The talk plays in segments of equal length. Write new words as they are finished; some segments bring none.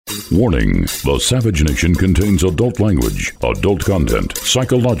Warning, the Savage Nation contains adult language, adult content,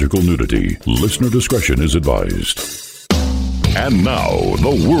 psychological nudity. Listener discretion is advised. And now,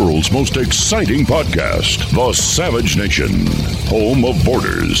 the world's most exciting podcast, The Savage Nation, home of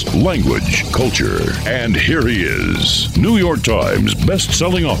borders, language, culture. And here he is, New York Times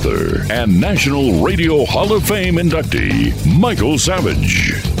best-selling author and National Radio Hall of Fame inductee, Michael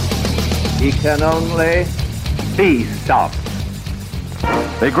Savage. He can only be stopped.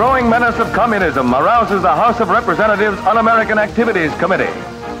 The growing menace of communism arouses the House of Representatives Un-American Activities Committee.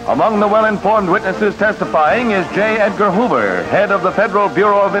 Among the well-informed witnesses testifying is J. Edgar Hoover, head of the Federal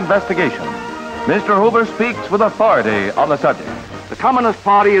Bureau of Investigation. Mr. Hoover speaks with authority on the subject. The Communist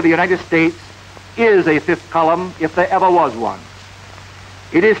Party of the United States is a fifth column, if there ever was one.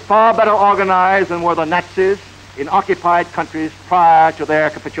 It is far better organized than were the Nazis in occupied countries prior to their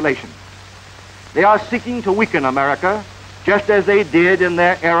capitulation. They are seeking to weaken America, just as they did in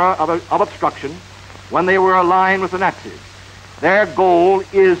their era of obstruction when they were aligned with the Nazis. Their goal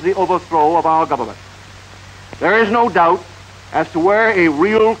is the overthrow of our government. There is no doubt as to where a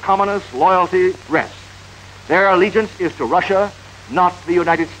real communist loyalty rests. Their allegiance is to Russia, not the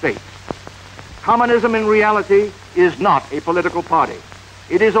United States. Communism in reality is not a political party.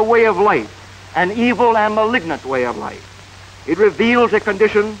 It is a way of life, an evil and malignant way of life. It reveals a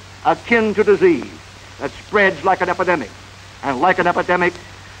condition akin to disease that spreads like an epidemic. And like an epidemic,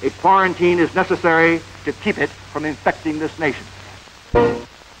 a quarantine is necessary to keep it from infecting this nation. And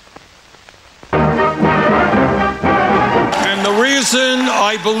the reason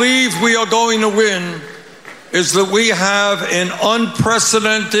I believe we are going to win is that we have an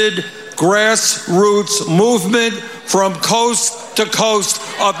unprecedented grassroots movement from coast to coast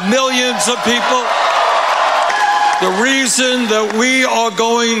of millions of people. The reason that we are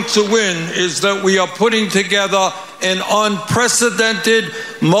going to win is that we are putting together an unprecedented,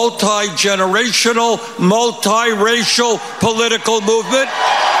 multi-generational, multiracial political movement.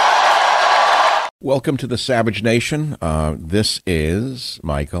 Welcome to the Savage Nation. This is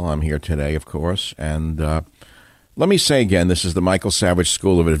Michael. I'm here today, of course. And let me say again, this is the Michael Savage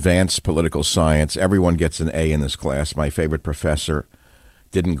School of Advanced Political Science. Everyone gets an A in this class. My favorite professor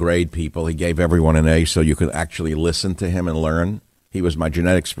didn't grade people. He gave everyone an A so you could actually listen to him and learn. He was my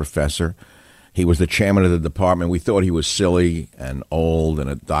genetics professor. He was the chairman of the department. We thought he was silly and old and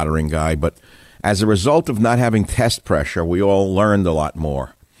a doddering guy. But as a result of not having test pressure, we all learned a lot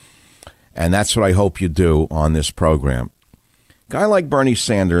more. And that's what I hope you do on this program. A guy like Bernie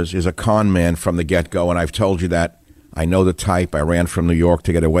Sanders is a con man from the get-go, and I've told you that. I know the type. I ran from New York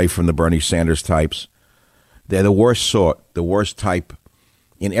to get away from the Bernie Sanders types. They're the worst sort, the worst type.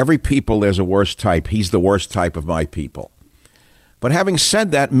 In every people, there's a worst type. He's the worst type of my people. But having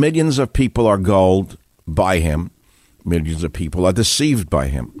said that, millions of people are gulled by him. Millions of people are deceived by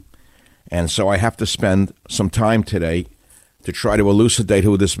him. And so I have to spend some time today to try to elucidate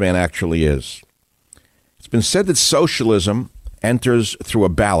who this man actually is. It's been said that socialism enters through a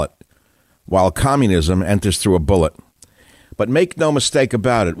ballot, while communism enters through a bullet. But make no mistake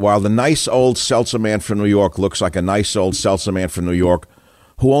about it, while the nice old seltzer man from New York looks like a nice old seltzer man from New York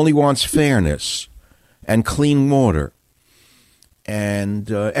who only wants fairness and clean water, and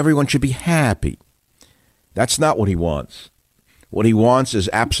everyone should be happy. That's not what he wants. What he wants is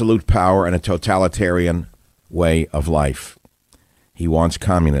absolute power and a totalitarian way of life. He wants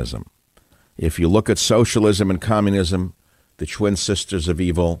communism. If you look at socialism and communism, the twin sisters of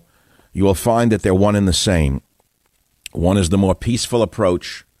evil, you will find that they're one and the same. One is the more peaceful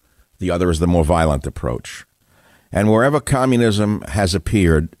approach. The other is the more violent approach. And wherever communism has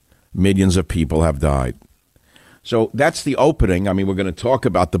appeared, millions of people have died. So that's the opening. I mean, we're going to talk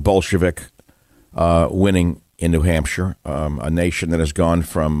about the Bolshevik winning in New Hampshire, a nation that has gone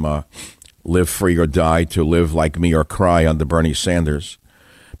from live free or die to live like me or cry under Bernie Sanders.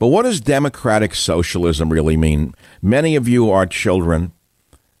 But what does democratic socialism really mean? Many of you are children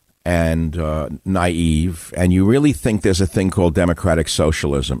and naive, and you really think there's a thing called democratic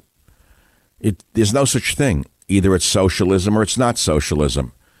socialism. There's no such thing. Either it's socialism or it's not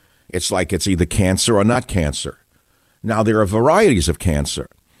socialism. It's like it's either cancer or not cancer. Now, there are varieties of cancer,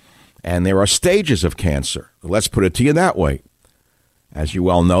 and there are stages of cancer. Let's put it to you that way. As you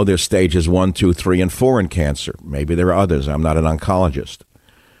well know, there's stages 1, 2, 3, and 4 in cancer. Maybe there are others. I'm not an oncologist.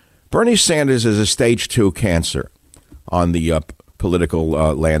 Bernie Sanders is a stage 2 cancer on the political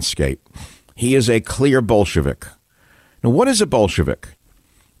landscape. He is a clear Bolshevik. Now, what is a Bolshevik?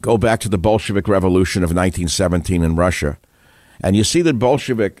 Go back to the Bolshevik Revolution of 1917 in Russia, and you see that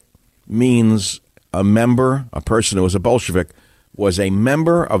Bolshevik means a person who was a Bolshevik, was a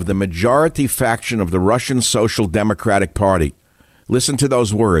member of the majority faction of the Russian Social Democratic Party, Listen to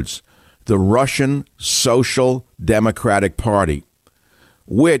those words. The Russian Social Democratic Party,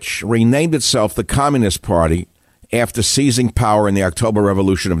 which renamed itself the Communist Party after seizing power in the October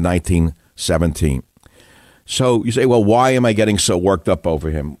Revolution of 1917. So you say, well, why am I getting so worked up over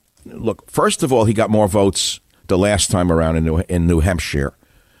him? Look, first of all, he got more votes the last time around in New Hampshire.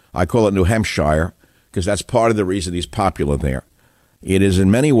 I call it New Hampshire because that's part of the reason he's popular there. It is in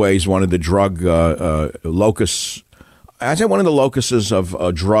many ways one of the drug locus. I say one of the locuses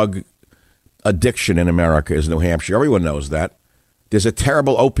of drug addiction in America is New Hampshire. Everyone knows that. There's a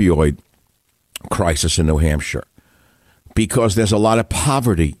terrible opioid crisis in New Hampshire because there's a lot of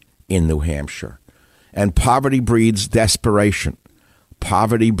poverty in New Hampshire. And poverty breeds desperation.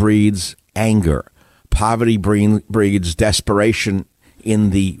 Poverty breeds anger. Poverty breeds desperation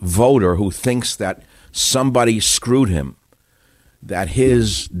in the voter who thinks that somebody screwed him, that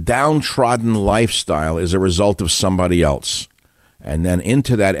his downtrodden lifestyle is a result of somebody else. And then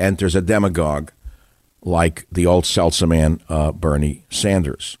into that enters a demagogue like the old seltzer man, Bernie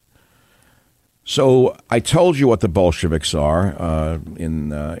Sanders. So I told you what the Bolsheviks are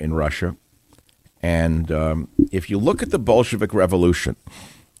in Russia. And if you look at the Bolshevik Revolution,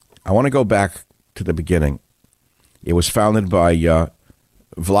 I want to go back to the beginning. It was founded by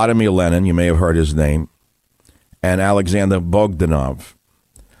Vladimir Lenin, you may have heard his name, and Alexander Bogdanov.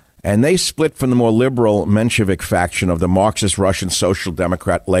 And they split from the more liberal Menshevik faction of the Marxist Russian Social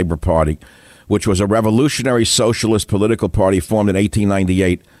Democrat Labor Party, which was a revolutionary socialist political party formed in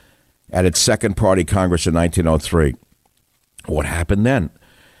 1898 at its second party Congress in 1903. What happened then?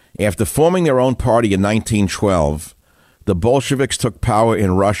 After forming their own party in 1912, the Bolsheviks took power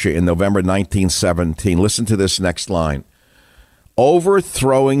in Russia in November 1917. Listen to this next line.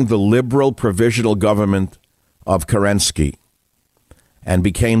 Overthrowing the liberal provisional government of Kerensky, and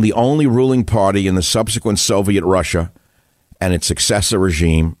became the only ruling party in the subsequent Soviet Russia and its successor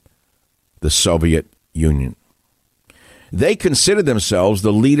regime, the Soviet Union. They considered themselves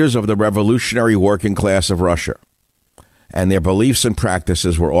the leaders of the revolutionary working class of Russia, and their beliefs and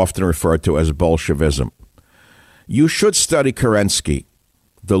practices were often referred to as Bolshevism. You should study Kerensky,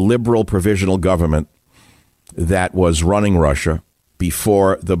 the liberal provisional government that was running Russia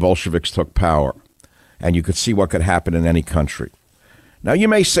before the Bolsheviks took power, and you could see what could happen in any country. Now, you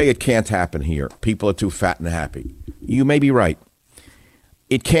may say it can't happen here. People are too fat and happy. You may be right.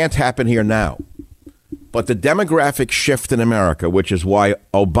 It can't happen here now. But the demographic shift in America, which is why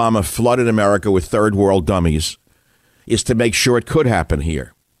Obama flooded America with third world dummies, is to make sure it could happen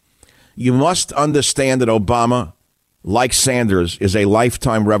here. You must understand that Obama, like Sanders, is a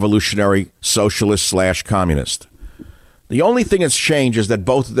lifetime revolutionary socialist / communist. The only thing that's changed is that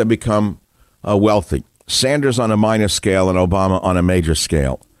both of them become wealthy. Sanders on a minor scale and Obama on a major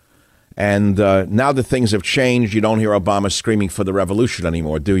scale. And now that things have changed, you don't hear Obama screaming for the revolution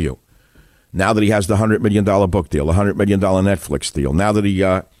anymore, do you? Now that he has the $100 million book deal, the $100 million Netflix deal, now that he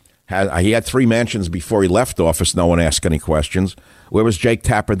had 3 mansions before he left office, no one asked any questions. Where was Jake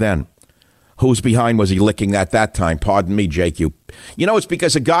Tapper then? Whose behind was he licking at that time? Pardon me, Jake. You know, it's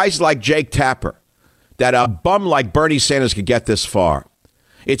because of guys like Jake Tapper that a bum like Bernie Sanders could get this far.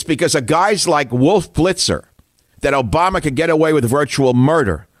 It's because of guys like Wolf Blitzer that Obama could get away with virtual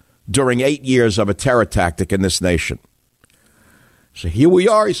murder during 8 years of a terror tactic in this nation. So here we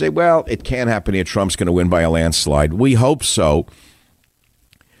are. You say, well, it can't happen here. Trump's going to win by a landslide. We hope so.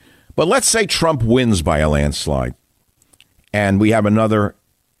 But let's say Trump wins by a landslide and we have another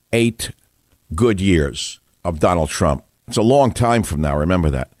 8 good years of Donald Trump. It's a long time from now. Remember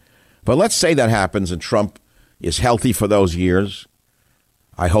that. But let's say that happens and Trump is healthy for those years.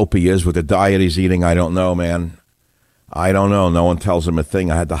 I hope he is with the diet he's eating. I don't know, man. I don't know. No one tells him a thing.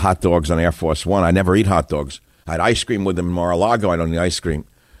 I had the hot dogs on Air Force One. I never eat hot dogs. I had ice cream with him in Mar-a-Lago. I don't eat ice cream.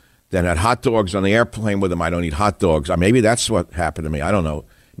 Then I had hot dogs on the airplane with him. I don't eat hot dogs. Maybe that's what happened to me. I don't know.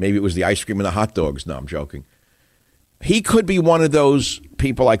 Maybe it was the ice cream and the hot dogs. No, I'm joking. He could be one of those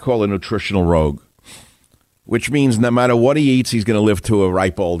people I call a nutritional rogue, which means no matter what he eats, he's going to live to a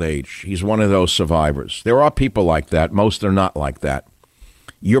ripe old age. He's one of those survivors. There are people like that. Most are not like that.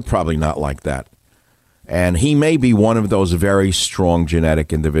 You're probably not like that. And he may be one of those very strong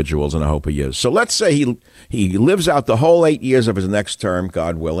genetic individuals, and I hope he is. So let's say he lives out the whole 8 years of his next term,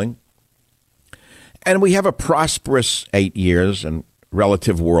 God willing, and we have a prosperous 8 years and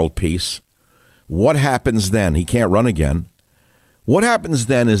relative world peace. What happens then? He can't run again. What happens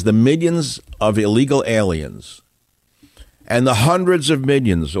then is the millions of illegal aliens and the hundreds of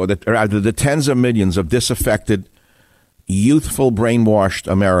millions, or the tens of millions of disaffected, youthful, brainwashed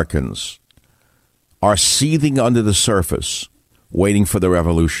Americans are seething under the surface, waiting for the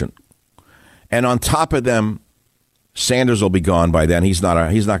revolution. And on top of them, Sanders will be gone by then. He's not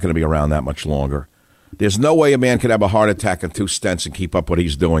going to be around that much longer. There's no way a man could have a heart attack and 2 stents and keep up what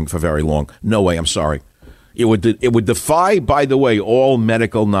he's doing for very long. No way. I'm sorry. It would defy, by the way, all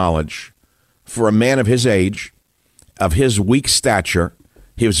medical knowledge for a man of his age, of his weak stature,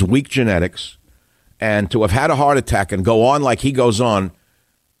 his weak genetics, and to have had a heart attack and go on like he goes on,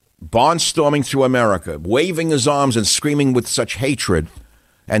 barnstorming through America, waving his arms and screaming with such hatred,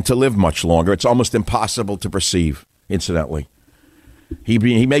 and to live much longer. It's almost impossible to perceive, incidentally. He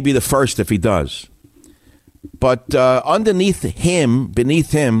may be the first if he does. But beneath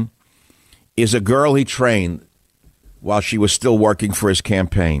him, is a girl he trained while she was still working for his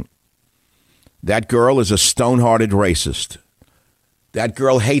campaign. That girl is a stone-hearted racist. That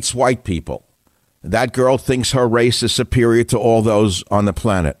girl hates white people. That girl thinks her race is superior to all those on the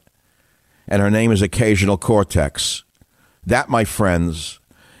planet. And her name is Occasional Cortex. That, my friends,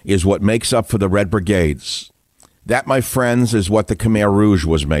 is what makes up for the Red Brigades. That, my friends, is what the Khmer Rouge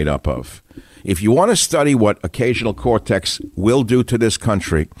was made up of. If you want to study what Occasional Cortex will do to this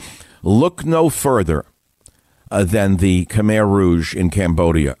country, look no further than the Khmer Rouge in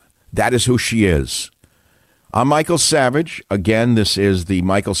Cambodia. That is who she is. I'm Michael Savage. Again, this is the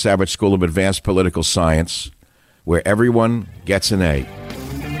Michael Savage School of Advanced Political Science, where everyone gets an A.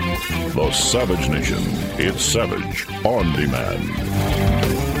 The Savage Nation. It's Savage on demand.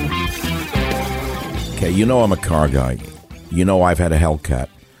 Okay, you know I'm a car guy. You know I've had a Hellcat.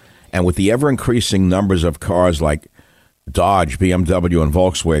 And with the ever-increasing numbers of cars like Dodge, BMW, and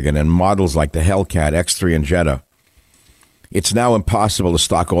Volkswagen, and models like the Hellcat, X3, and Jetta, it's now impossible to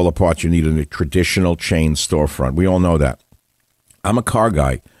stock all the parts you need in a traditional chain storefront. We all know that. I'm a car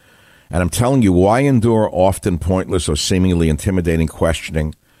guy, and I'm telling you, why endure often pointless or seemingly intimidating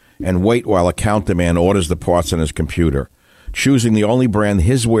questioning and wait while a counterman orders the parts on his computer, choosing the only brand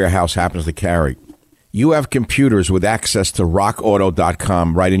his warehouse happens to carry? You have computers with access to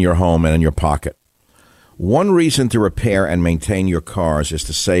rockauto.com right in your home and in your pocket. One reason to repair and maintain your cars is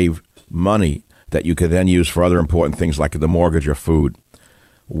to save money that you could then use for other important things like the mortgage or food.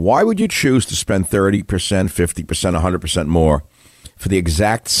 Why would you choose to spend 30%, 50%, 100% more for the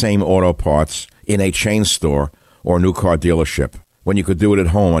exact same auto parts in a chain store or a new car dealership when you could do it at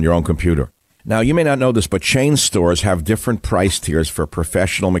home on your own computer? Now, you may not know this, but chain stores have different price tiers for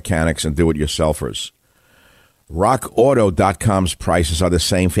professional mechanics and do-it-yourselfers. RockAuto.com's prices are the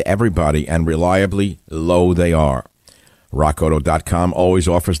same for everybody, and reliably low they are. RockAuto.com always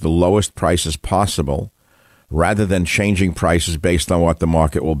offers the lowest prices possible, rather than changing prices based on what the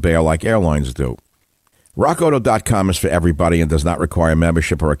market will bear like airlines do. RockAuto.com is for everybody and does not require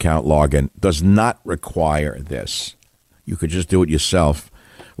membership or account login. Does not require this. You could just do it yourself.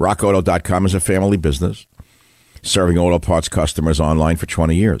 RockAuto.com is a family business, serving auto parts customers online for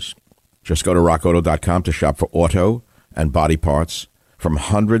 20 years. Just go to rockauto.com to shop for auto and body parts from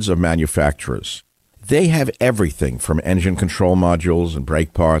hundreds of manufacturers. They have everything from engine control modules and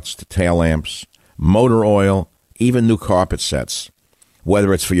brake parts to tail lamps, motor oil, even new carpet sets.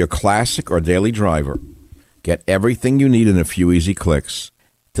 Whether it's for your classic or daily driver, get everything you need in a few easy clicks,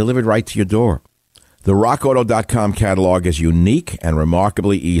 delivered right to your door. The rockauto.com catalog is unique and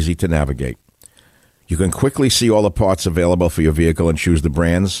remarkably easy to navigate. You can quickly see all the parts available for your vehicle and choose the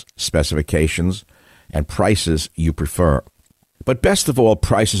brands, specifications, and prices you prefer. But best of all,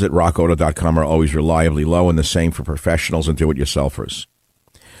 prices at rockauto.com are always reliably low, and the same for professionals and do-it-yourselfers.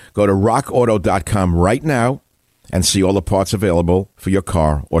 Go to rockauto.com right now and see all the parts available for your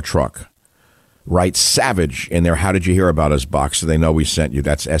car or truck. Write SAVAGE in their How Did You Hear About Us box so they know we sent you.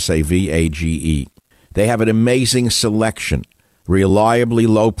 That's SAVAGE. They have an amazing selection, reliably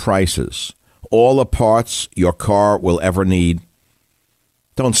low prices, all the parts your car will ever need.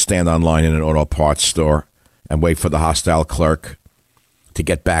 Don't stand online in an auto parts store and wait for the hostile clerk to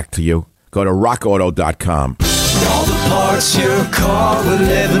get back to you. Go to rockauto.com. All the parts your car will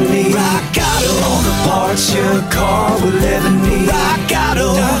ever need. Rock Auto. All the parts your car will ever need.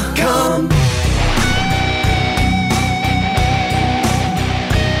 RockAuto.com.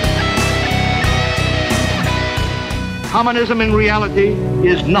 Communism in reality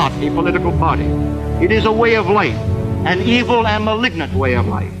is not a political party. It is a way of life, an evil and malignant way of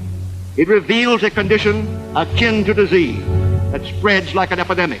life. It reveals a condition akin to disease that spreads like an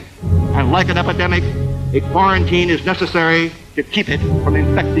epidemic. And like an epidemic, a quarantine is necessary to keep it from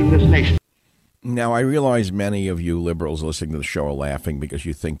infecting this nation. Now, I realize many of you liberals listening to the show are laughing because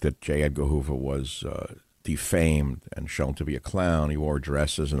you think that J. Edgar Hoover was defamed and shown to be a clown. He wore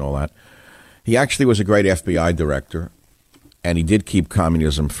dresses and all that. He actually was a great FBI director, and he did keep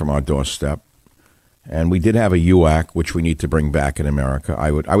communism from our doorstep. And we did have a HUAC, which we need to bring back in America.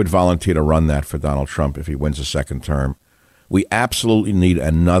 I would volunteer to run that for Donald Trump if he wins a second term. We absolutely need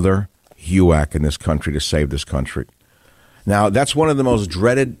another HUAC in this country to save this country. Now, that's one of the most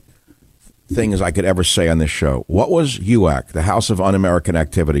dreaded things I could ever say on this show. What was HUAC, the House of Un-American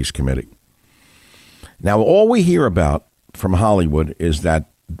Activities Committee? Now, all we hear about from Hollywood is that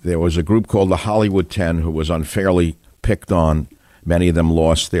there was a group called the Hollywood 10 who was unfairly picked on. Many of them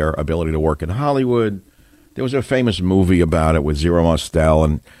lost their ability to work in Hollywood. There was a famous movie about it with Zero Mostel,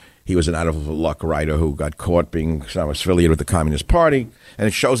 and he was an out-of-luck writer who got caught being affiliated with the Communist Party, and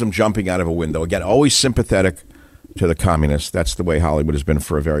it shows him jumping out of a window. Again, always sympathetic to the communists. That's the way Hollywood has been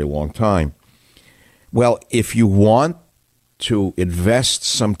for a very long time. Well, if you want to invest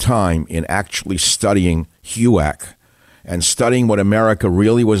some time in actually studying HUAC and studying what America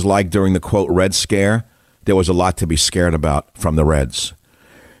really was like during the, quote, Red Scare, there was a lot to be scared about from the Reds.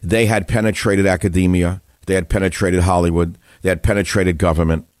 They had penetrated academia. They had penetrated Hollywood. They had penetrated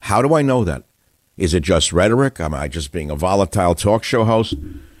government. How do I know that? Is it just rhetoric? Am I just being a volatile talk show host?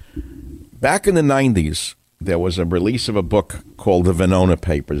 Back in the 90s, there was a release of a book called The Venona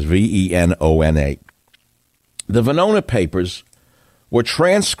Papers, Venona. The Venona Papers were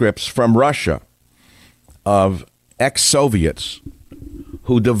transcripts from Russia of ex-Soviets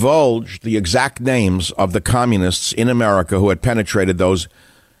who divulged the exact names of the communists in America who had penetrated those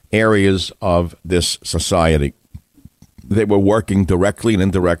areas of this society. They were working directly and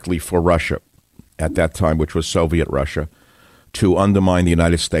indirectly for Russia at that time, which was Soviet Russia, to undermine the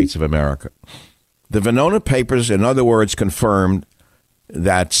United States of America. The Venona Papers, in other words, confirmed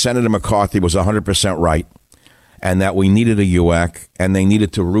that Senator McCarthy was 100% right and that we needed a HUAC and they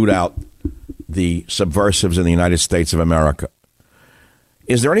needed to root out the subversives in the United States of America.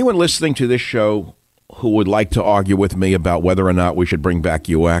 Is there anyone listening to this show who would like to argue with me about whether or not we should bring back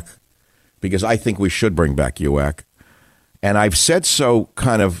HUAC? Because I think we should bring back HUAC. And I've said so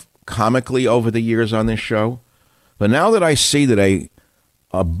kind of comically over the years on this show. But now that I see that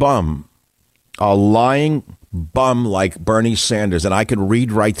a bum, a lying bum like Bernie Sanders, and I can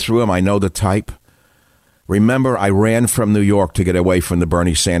read right through him, I know the type. Remember, I ran from New York to get away from the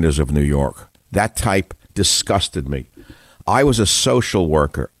Bernie Sanders of New York. That type disgusted me. I was a social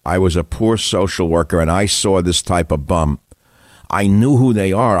worker. I was a poor social worker, and I saw this type of bum. I knew who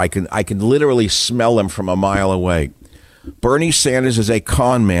they are. I can literally smell them from a mile away. Bernie Sanders is a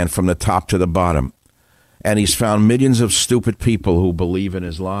con man from the top to the bottom, and he's found millions of stupid people who believe in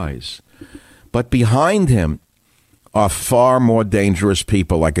his lies. But behind him are far more dangerous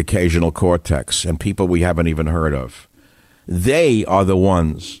people like Occasional Cortex and people we haven't even heard of. They are the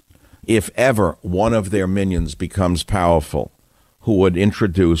ones, if ever one of their minions becomes powerful, who would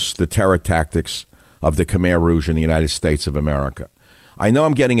introduce the terror tactics of the Khmer Rouge in the United States of America. I know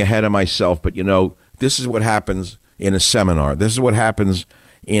I'm getting ahead of myself, but, you know, this is what happens in a seminar. This is what happens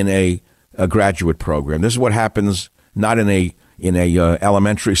in a graduate program. This is what happens not in a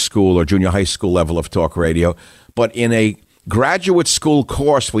elementary school or junior high school level of talk radio, but in a graduate school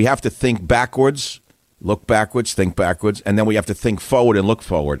course. We have to think backwards, look backwards, think backwards, and then we have to think forward and look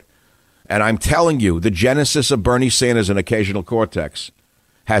forward. And I'm telling you, the genesis of Bernie Sanders and Occasional Cortex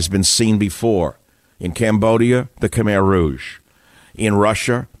has been seen before. In Cambodia, the Khmer Rouge. In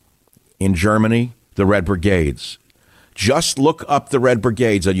Russia, in Germany, the Red Brigades. Just look up the Red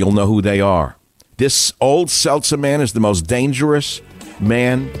Brigades and you'll know who they are. This old seltzer man is the most dangerous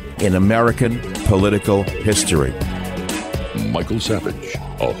man in American political history. Michael Savage,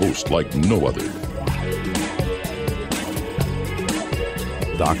 a host like no other.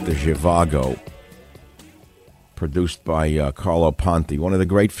 Dr. Zhivago, produced by Carlo Ponti, one of the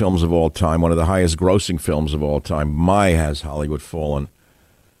great films of all time, one of the highest grossing films of all time. My, has Hollywood fallen.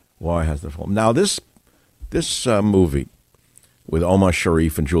 Why has it fallen? Now, this movie with Omar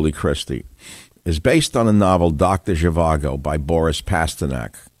Sharif and Julie Christie is based on a novel, Dr. Zhivago, by Boris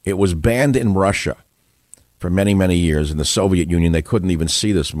Pasternak. It was banned in Russia for many, many years. In the Soviet Union, they couldn't even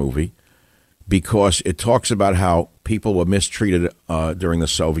see this movie because it talks about how people were mistreated during the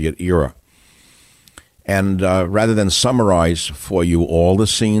Soviet era. And rather than summarize for you all the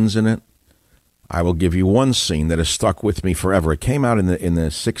scenes in it, I will give you one scene that has stuck with me forever. It came out in the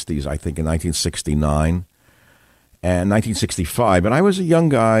 60s, I think, in 1969 and 1965. And I was a young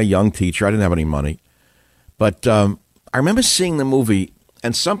guy, young teacher. I didn't have any money. But I remember seeing the movie,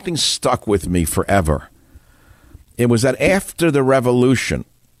 and something stuck with me forever. It was that after the revolution,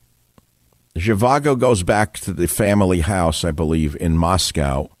 Zhivago goes back to the family house, I believe, in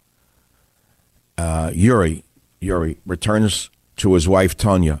Moscow. Yuri returns to his wife,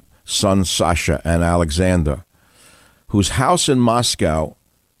 Tonya, son Sasha, and Alexander, whose house in Moscow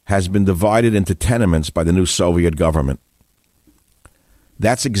has been divided into tenements by the new Soviet government.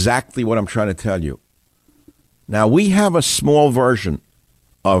 That's exactly what I'm trying to tell you. Now, we have a small version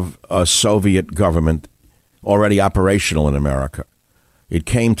of a Soviet government already operational in America. It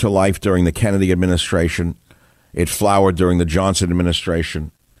came to life during the Kennedy administration. It flowered during the Johnson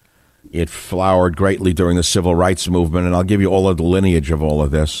administration. It flowered greatly during the civil rights movement. And I'll give you all of the lineage of all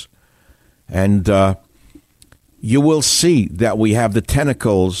of this. And you will see that we have the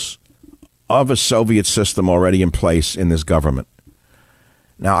tentacles of a Soviet system already in place in this government.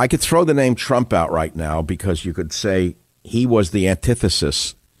 Now, I could throw the name Trump out right now because you could say he was the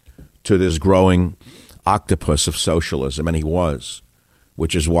antithesis to this growing octopus of socialism, and he was,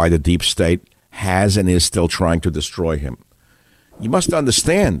 which is why the deep state has and is still trying to destroy him. You must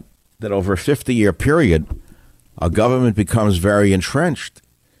understand that over a 50-year period, a government becomes very entrenched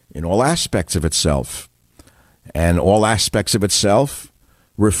in all aspects of itself, and all aspects of itself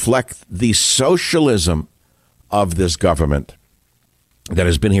reflect the socialism of this government that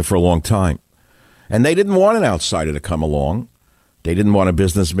has been here for a long time. And they didn't want an outsider to come along. They didn't want a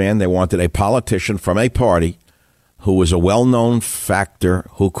businessman. They wanted a politician from a party who was a well-known factor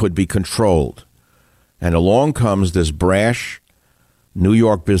who could be controlled. And along comes this brash New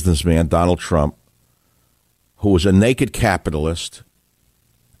York businessman, Donald Trump, who was a naked capitalist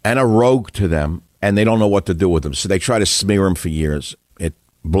and a rogue to them, and they don't know what to do with him. So they try to smear him for years. It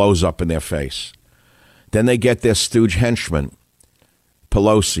blows up in their face. Then they get their stooge henchmen,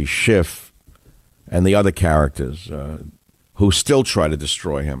 Pelosi, Schiff, and the other characters who still try to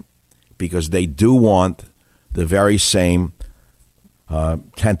destroy him because they do want the very same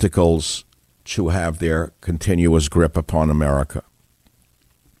tentacles to have their continuous grip upon America.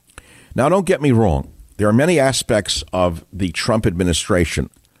 Now, don't get me wrong. There are many aspects of the Trump administration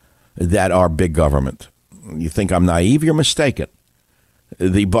that are big government. You think I'm naive? You're mistaken.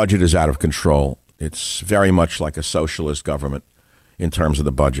 The budget is out of control. It's very much like a socialist government in terms of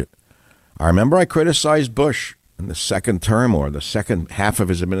the budget. I remember I criticized Bush in the second term or the second half of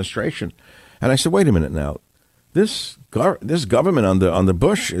his administration. And I said, wait a minute now. This government under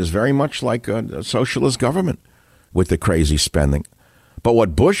Bush is very much like a socialist government with the crazy spending. But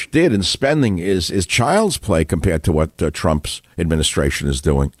what Bush did in spending is child's play compared to what Trump's administration is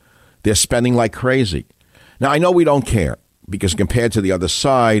doing. They're spending like crazy. Now, I know we don't care because compared to the other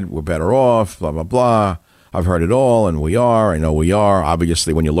side, we're better off, blah, blah, blah. I've heard it all, and we are. I know we are.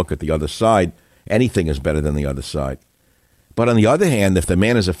 Obviously, when you look at the other side, anything is better than the other side. But on the other hand, if the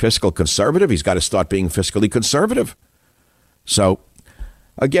man is a fiscal conservative, he's got to start being fiscally conservative. So,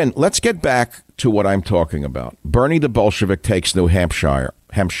 again, let's get back to what I'm talking about. Bernie the Bolshevik takes New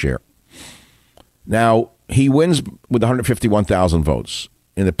Hampshire. Now, he wins with 151,000 votes.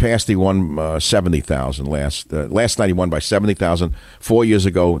 In the past, he won 70,000. Last night, he won by 70,000. 4 years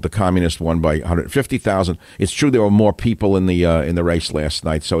ago, the communists won by 150,000. It's true there were more people in the race last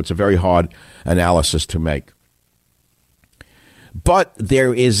night, so it's a very hard analysis to make. But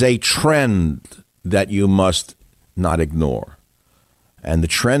there is a trend that you must not ignore. And the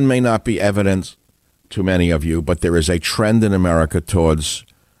trend may not be evident to many of you, but there is a trend in America towards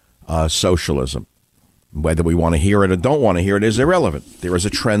socialism. Whether we want to hear it or don't want to hear it is irrelevant. There is a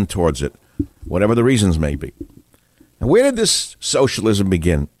trend towards it, whatever the reasons may be. And where did this socialism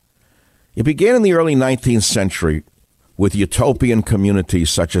begin? It began in the early 19th century with utopian communities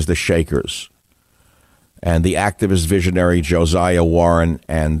such as the Shakers and the activist visionary Josiah Warren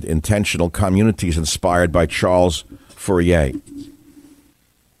and intentional communities inspired by Charles Fourier.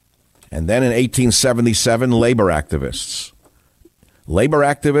 And then in 1877, labor activists. Labor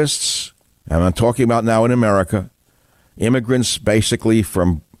activists, and I'm talking about now in America, immigrants basically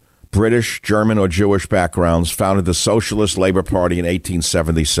from British, German, or Jewish backgrounds founded the Socialist Labor Party in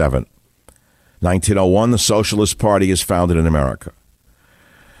 1877. 1901, the Socialist Party is founded in America.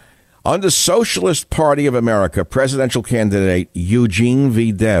 Under Socialist Party of America, presidential candidate Eugene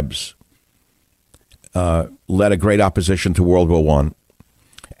V. Debs led a great opposition to World War I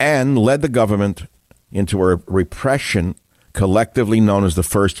and led the government into a repression collectively known as the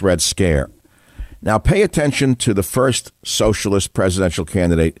First Red Scare. Now, pay attention to the first socialist presidential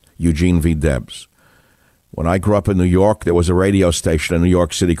candidate, Eugene V. Debs. When I grew up in New York, there was a radio station in New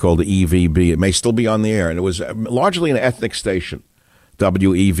York City called the EVB. It may still be on the air, and it was largely an ethnic station,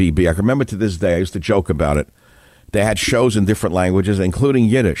 WEVB. I can remember to this day, I used to joke about it. They had shows in different languages, including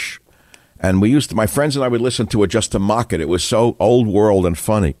Yiddish. And my friends and I would listen to it just to mock it. It was so old world and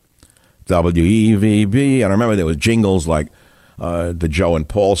funny. WEVB. And I remember there was jingles like the Joe and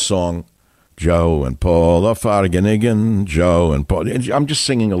Paul song. Joe and Paul are Farganigan, Joe and Paul. I'm just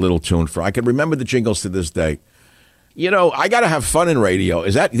singing a little tune I can remember the jingles to this day. You know, I got to have fun in radio.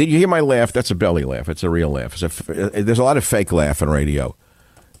 Did you hear my laugh? That's a belly laugh. It's a real laugh. There's a lot of fake laugh in radio.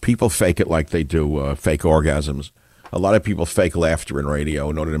 People fake it like they do fake orgasms. A lot of people fake laughter in radio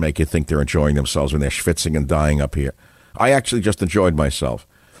in order to make you think they're enjoying themselves when they're schwitzing and dying up here. I actually just enjoyed myself.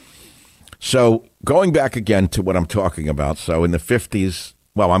 So going back again to what I'm talking about. So in the 50s,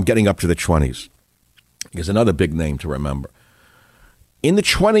 well, I'm getting up to the 20s. Here's another big name to remember. In the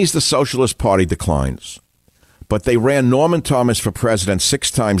 20s, the Socialist Party declines. But they ran Norman Thomas for president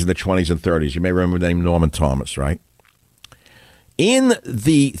 6 times in the 20s and 30s. You may remember the name Norman Thomas, right? In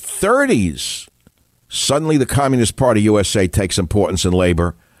the 30s, suddenly the Communist Party USA takes importance in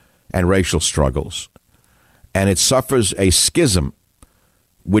labor and racial struggles. And it suffers a schism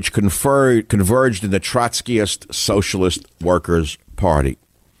which converged in the Trotskyist Socialist Workers' Party.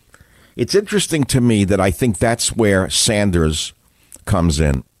 It's interesting to me that I think that's where Sanders comes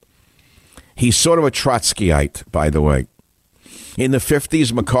in. He's sort of a Trotskyite, by the way. In the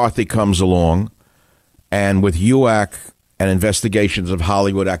 50s, McCarthy comes along, and with HUAC and investigations of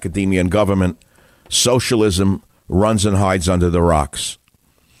Hollywood, academia, and government, socialism runs and hides under the rocks.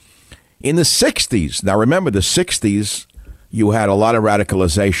 In the 60s, now remember the 60s, you had a lot of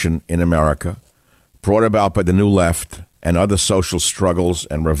radicalization in America, brought about by the New Left and other social struggles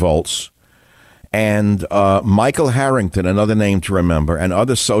and revolts. And Michael Harrington, another name to remember, and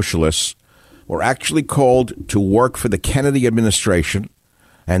other socialists were actually called to work for the Kennedy administration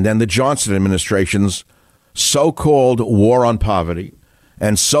and then the Johnson administration's so-called war on poverty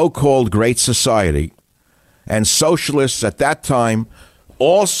and so-called Great Society. And socialists at that time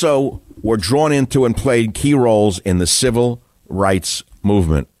also were drawn into and played key roles in the civil rights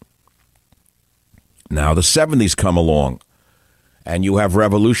movement. Now the 70s come along, and you have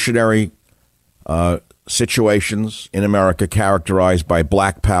revolutionary situations in America characterized by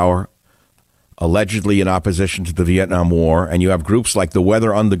black power, allegedly in opposition to the Vietnam War, and you have groups like the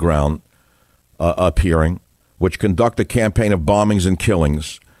Weather Underground appearing, which conduct a campaign of bombings and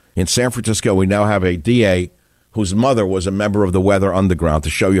killings. In San Francisco, we now have a DA whose mother was a member of the Weather Underground, to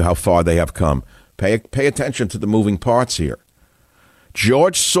show you how far they have come. Pay attention to the moving parts here.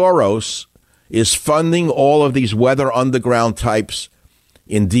 George Soros is funding all of these Weather Underground types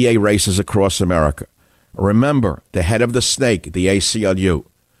in DA races across America. Remember, the head of the snake, the ACLU.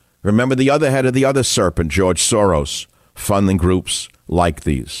 Remember the other head of the other serpent, George Soros, funding groups like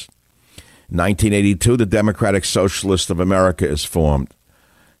these. 1982, the Democratic Socialist of America is formed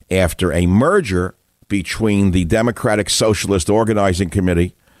after a merger between the Democratic Socialist Organizing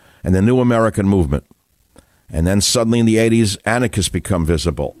Committee and the New American Movement. And then suddenly in the 80s, anarchists become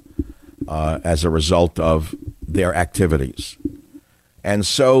visible as a result of their activities. And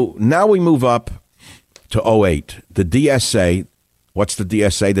so now we move up to 08. The DSA, what's the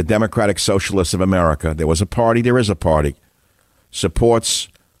DSA? The Democratic Socialists of America. There was a party, there is a party. Supports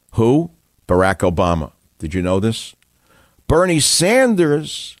who? Barack Obama. Did you know this? Bernie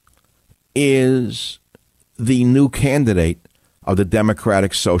Sanders is the new candidate of the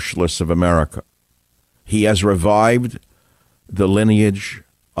Democratic Socialists of America. He has revived the lineage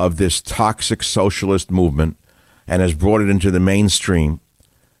of this toxic socialist movement and has brought it into the mainstream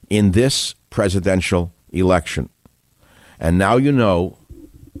in this presidential election. And now you know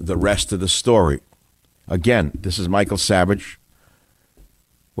the rest of the story. Again, this is Michael Savage,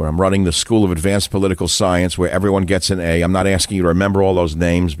 where I'm running the School of Advanced Political Science, where everyone gets an A. I'm not asking you to remember all those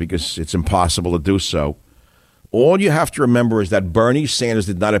names because it's impossible to do so. All you have to remember is that Bernie Sanders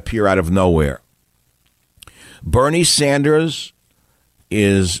did not appear out of nowhere. Bernie Sanders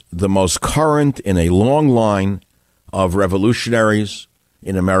is the most current in a long line of revolutionaries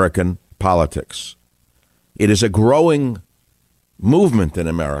in American politics. It is a growing movement in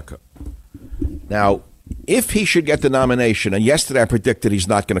America. Now, if he should get the nomination, and yesterday I predicted he's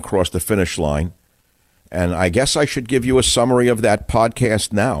not going to cross the finish line, and I guess I should give you a summary of that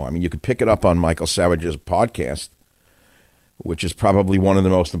podcast now. I mean, you could pick it up on Michael Savage's podcast, which is probably one of the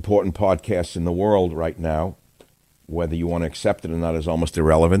most important podcasts in the world right now. Whether you want to accept it or not is almost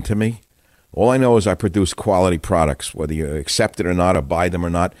irrelevant to me. All I know is I produce quality products. Whether you accept it or not or buy them or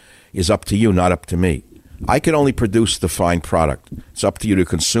not is up to you, not up to me. I can only produce the fine product. It's up to you to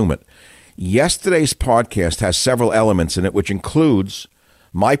consume it. Yesterday's podcast has several elements in it, which includes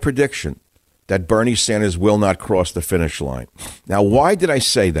my prediction that Bernie Sanders will not cross the finish line. Now, why did I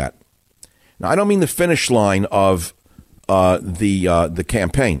say that? Now, I don't mean the finish line of the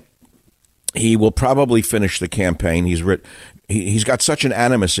campaign. He will probably finish the campaign. He's got such an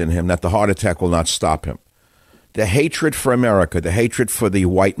animus in him that the heart attack will not stop him. The hatred for America, the hatred for the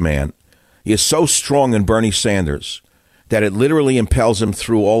white man, is so strong in Bernie Sanders that it literally impels him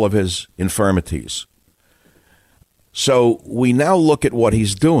through all of his infirmities. So we now look at what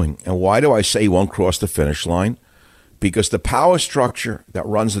he's doing. And why do I say he won't cross the finish line? Because the power structure that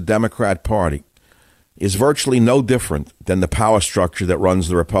runs the Democrat Party is virtually no different than the power structure that runs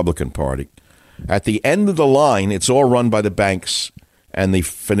the Republican Party. At the end of the line, it's all run by the banks and the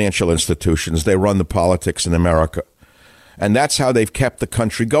financial institutions. They run the politics in America. And that's how they've kept the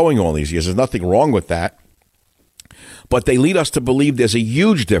country going all these years. There's nothing wrong with that. But they lead us to believe there's a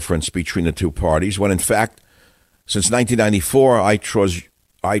huge difference between the two parties, when in fact, since 1994,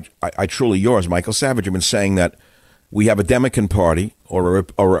 I truly yours, Michael Savage, have been saying that we have a Democrat Party or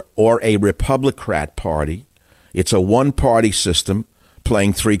a Republican Party. It's a one-party system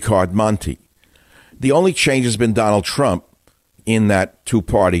playing three-card Monte. The only change has been Donald Trump in that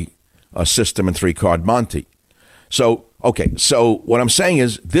two-party system and three-card Monte. So, okay, so what I'm saying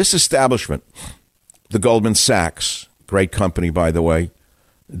is this establishment, the Goldman Sachs, great company, by the way,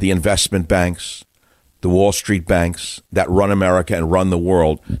 the investment banks, the Wall Street banks that run America and run the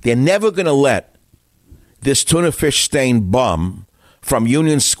world, they're never going to let this tuna fish stained bum from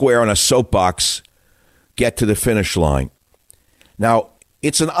Union Square on a soapbox get to the finish line. Now,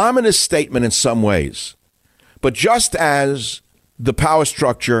 it's an ominous statement in some ways, but just as the power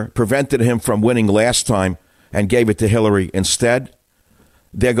structure prevented him from winning last time and gave it to Hillary instead,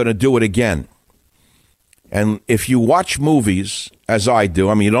 they're going to do it again. And if you watch movies, as I do,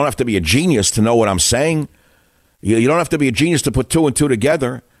 I mean, you don't have to be a genius to know what I'm saying. You don't have to be a genius to put two and two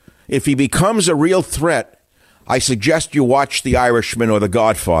together. If he becomes a real threat, I suggest you watch The Irishman or The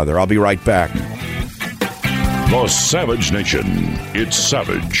Godfather. I'll be right back. The Savage Nation. It's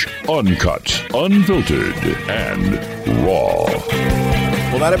savage, uncut, unfiltered, and raw.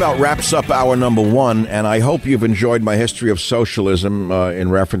 Well, that about wraps up hour number one, and I hope you've enjoyed my history of socialism in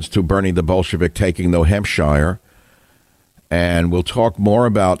reference to Bernie the Bolshevik taking New Hampshire. And we'll talk more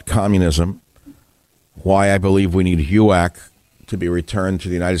about communism, why I believe we need HUAC to be returned to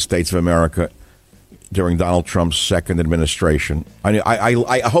the United States of America during Donald Trump's second administration. I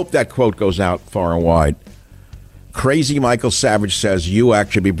hope that quote goes out far and wide. Crazy Michael Savage says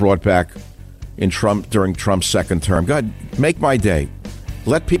HUAC should be brought back during Trump's second term. God, make my day.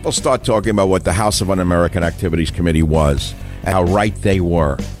 Let people start talking about what the House of Un-American Activities Committee was and how right they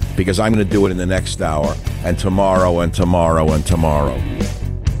were, because I'm going to do it in the next hour and tomorrow and tomorrow and tomorrow.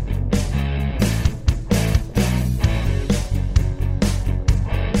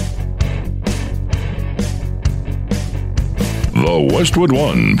 The Westwood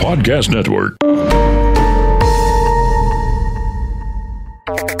One Podcast Network.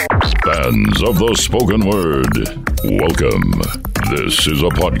 Fans of the spoken word, welcome. This is a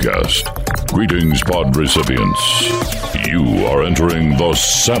podcast. Greetings, pod recipients. You are entering the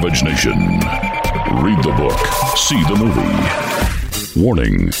Savage Nation. Read the book, see the movie.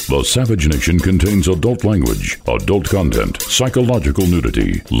 Warning, the Savage Nation contains adult language, adult content, psychological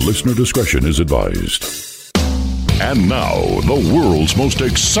nudity. Listener discretion is advised. And now, the world's most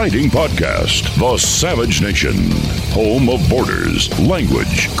exciting podcast, The Savage Nation, home of borders,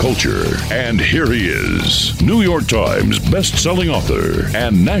 language, culture. And here he is, New York Times best-selling author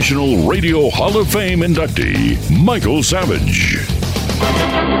and National Radio Hall of Fame inductee, Michael Savage.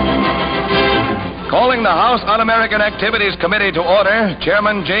 Calling the House Un-American Activities Committee to order,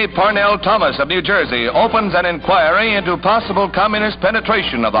 Chairman J. Parnell Thomas of New Jersey opens an inquiry into possible communist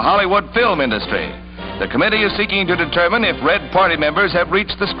penetration of the Hollywood film industry. The committee is seeking to determine if Red Party members have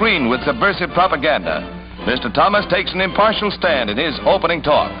reached the screen with subversive propaganda. Mr. Thomas takes an impartial stand in his opening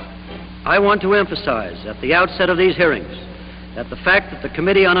talk. I want to emphasize at the outset of these hearings that the fact that the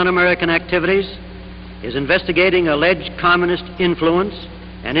Committee on Un-American Activities is investigating alleged communist influence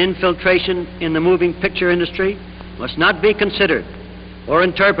and infiltration in the moving picture industry must not be considered or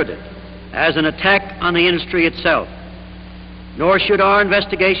interpreted as an attack on the industry itself, nor should our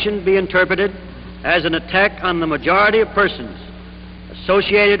investigation be interpreted as an attack on the majority of persons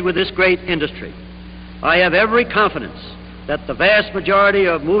associated with this great industry. I have every confidence that the vast majority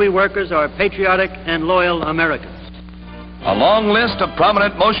of movie workers are patriotic and loyal Americans. A long list of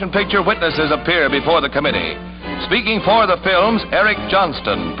prominent motion picture witnesses appear before the committee. Speaking for the films, Eric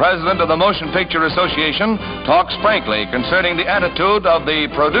Johnston, president of the Motion Picture Association, talks frankly concerning the attitude of the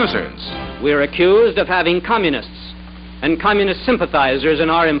producers. We're accused of having communists and communist sympathizers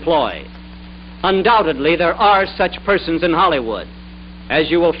in our employ. Undoubtedly, there are such persons in Hollywood,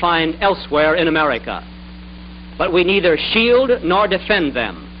 as you will find elsewhere in America. But we neither shield nor defend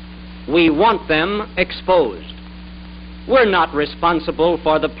them. We want them exposed. We're not responsible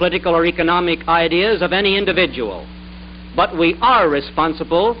for the political or economic ideas of any individual, but we are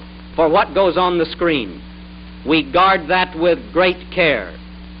responsible for what goes on the screen. We guard that with great care.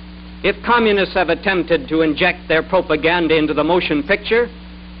 If communists have attempted to inject their propaganda into the motion picture,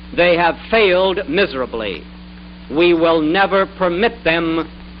 they have failed miserably. We will never permit them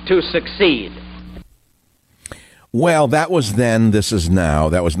to succeed. Well, that was then, this is now.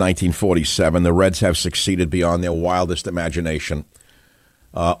 That was 1947. The Reds have succeeded beyond their wildest imagination.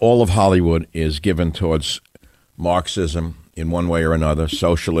 All of Hollywood is given towards Marxism in one way or another,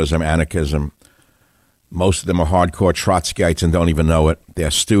 socialism, anarchism. Most of them are hardcore Trotskyites and don't even know it. They're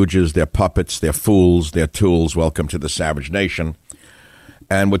stooges, they're puppets, they're fools, they're tools. Welcome to the savage nation.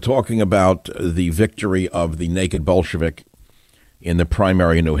 And we're talking about the victory of the naked Bolshevik in the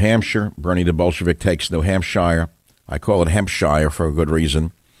primary in New Hampshire. Bernie the Bolshevik takes New Hampshire. I call it Hampshire for a good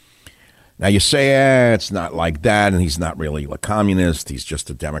reason. Now you say, it's not like that, and he's not really a communist. He's just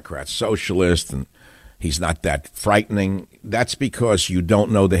a Democrat socialist, and he's not that frightening. That's because you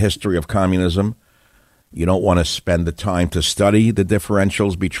don't know the history of communism. You don't want to spend the time to study the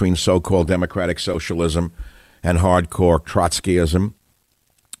differentials between so-called democratic socialism and hardcore Trotskyism.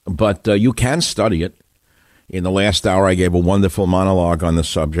 But you can study it. In the last hour, I gave a wonderful monologue on the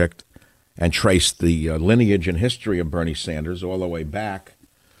subject and traced the lineage and history of Bernie Sanders all the way back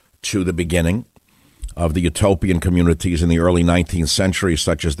to the beginning of the utopian communities in the early 19th century,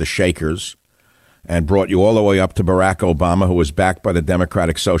 such as the Shakers, and brought you all the way up to Barack Obama, who was backed by the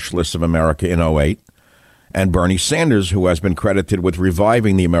Democratic Socialists of America in '08, and Bernie Sanders, who has been credited with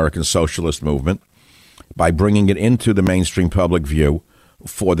reviving the American socialist movement by bringing it into the mainstream public view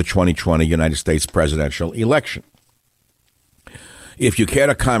for the 2020 United States presidential election. If you care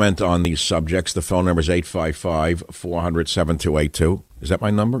to comment on these subjects, the phone number is 855-400-7282. Is that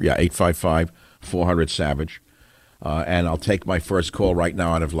my number? Yeah, 855-400-SAVAGE. And I'll take my first call right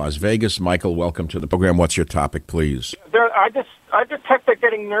now out of Las Vegas. Michael, welcome to the program. What's your topic, please? I detect they're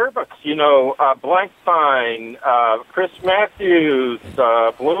getting nervous. Blankfein, Chris Matthews,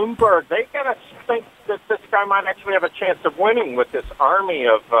 Bloomberg, they gotta think that this guy might actually have a chance of winning with this army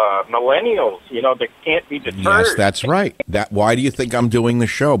of millennials, that can't be deterred. Yes, that's right. Why do you think I'm doing the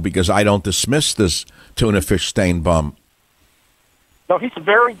show? Because I don't dismiss this tuna fish stained bum. No, he's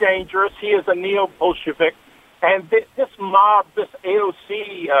very dangerous. He is a neo-Bolshevik. And this mob, this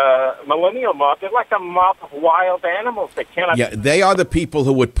AOC millennial mob, they're like a mob of wild animals. They cannot. Yeah, they are the people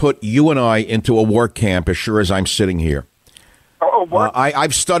who would put you and I into a work camp as sure as I'm sitting here.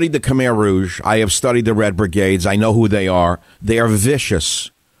 I've studied the Khmer Rouge. I have studied the Red Brigades. I know who they are. They are vicious.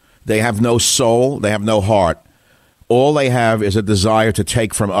 They have no soul. They have no heart. All they have is a desire to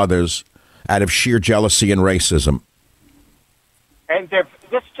take from others out of sheer jealousy and racism. And this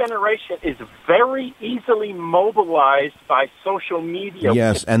generation is very easily mobilized by social media.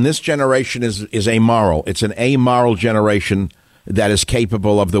 Yes, and this generation is amoral. It's an amoral generation that is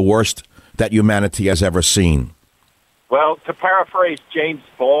capable of the worst that humanity has ever seen. Well, to paraphrase James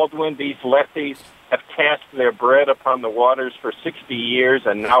Baldwin, these lefties have cast their bread upon the waters for 60 years,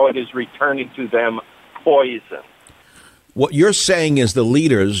 and now it is returning to them poison. What you're saying is the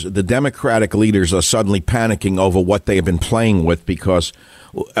leaders, the Democratic leaders, are suddenly panicking over what they have been playing with because,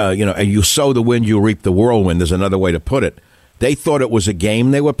 you sow the wind, you reap the whirlwind. There's another way to put it. They thought it was a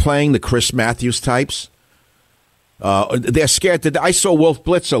game they were playing, the Chris Matthews types. They're scared. I saw Wolf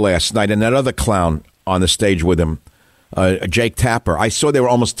Blitzer last night and that other clown on the stage with him, Jake Tapper. I saw they were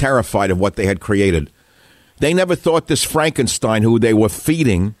almost terrified of what they had created. They never thought this Frankenstein, who they were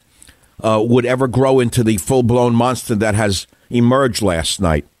feeding, would ever grow into the full-blown monster that has emerged last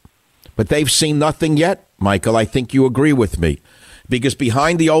night. But they've seen nothing yet, Michael. I think you agree with me. Because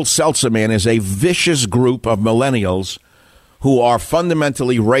behind the old seltzer man is a vicious group of millennials who are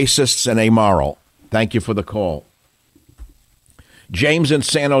fundamentally racists and amoral. Thank you for the call. James in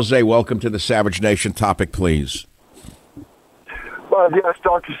San Jose, welcome to the Savage Nation. Topic, please. Well, yes,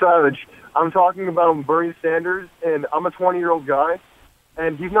 Dr. Savage. I'm talking about Bernie Sanders, and I'm a 20-year-old guy.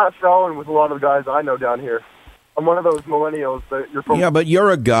 And he's not selling with a lot of guys I know down here. I'm one of those millennials that you're from. Yeah, but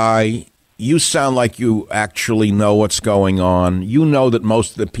you're a guy. You sound like you actually know what's going on. You know that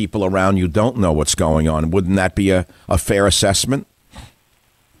most of the people around you don't know what's going on. Wouldn't that be a fair assessment?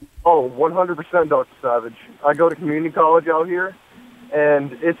 Oh, 100%, Dr. Savage. I go to community college out here,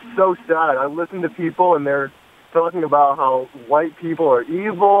 and it's so sad. I listen to people, and they're talking about how white people are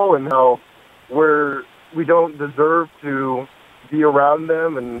evil and how we don't deserve to be around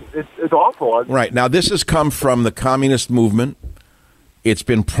them, and it's awful. Right. Now, this has come from the communist movement. It's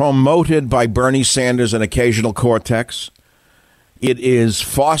been promoted by Bernie Sanders and occasional Cortex. It is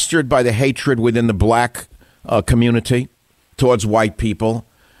fostered by the hatred within the black community towards white people,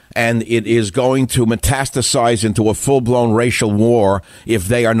 and it is going to metastasize into a full-blown racial war if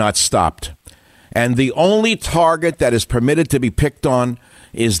they are not stopped. And the only target that is permitted to be picked on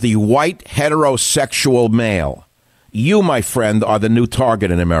is the white heterosexual male. You, my friend, are the new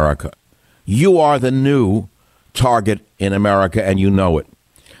target in America. You are the new target in America, and you know it.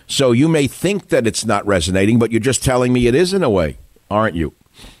 So you may think that it's not resonating, but you're just telling me it is in a way, aren't you?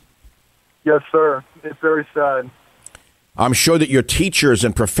 Yes, sir. It's very sad. I'm sure that your teachers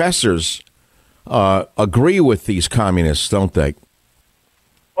and professors agree with these communists, don't they?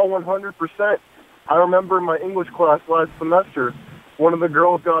 Oh, 100%. I remember in my English class last semester, one of the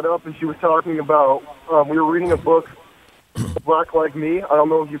girls got up and she was talking about, we were reading a book, Black Like Me. I don't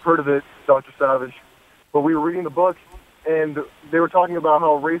know if you've heard of it, Dr. Savage, but we were reading the book, and they were talking about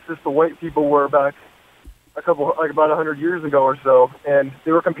how racist the white people were back about 100 years ago or so, and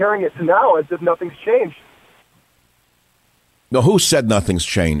they were comparing it to now as if nothing's changed. Now, who said nothing's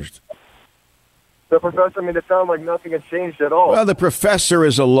changed? The professor, I mean, it sounded like nothing had changed at all. Well, the professor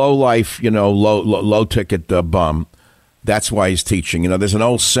is a low-life, low-ticket bum. That's why he's teaching. There's an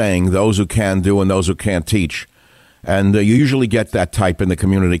old saying, those who can do and those who can't teach. And you usually get that type in the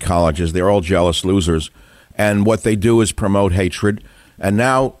community colleges. They're all jealous losers. And what they do is promote hatred. And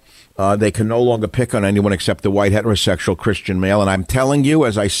now they can no longer pick on anyone except the white heterosexual Christian male. And I'm telling you,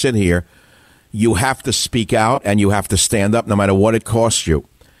 as I sit here, you have to speak out and you have to stand up no matter what it costs you.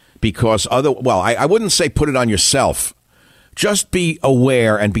 Because I wouldn't say put it on yourself. Just be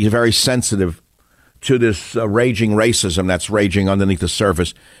aware and be very sensitive to this raging racism that's raging underneath the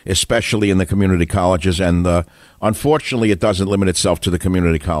surface, especially in the community colleges. And unfortunately, it doesn't limit itself to the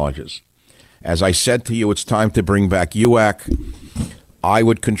community colleges. As I said to you, it's time to bring back HUAC. I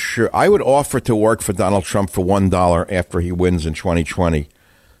would offer to work for Donald Trump for $1 after he wins in 2020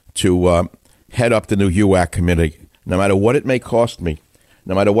 to head up the new HUAC committee, no matter what it may cost me.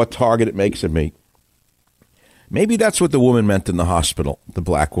 No matter what target it makes of me. Maybe that's what the woman meant in the hospital, the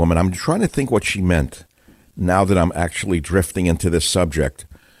black woman. I'm trying to think what she meant now that I'm actually drifting into this subject.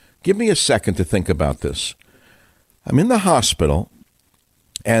 Give me a second to think about this. I'm in the hospital,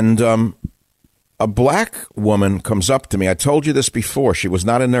 and a black woman comes up to me. I told you this before. She was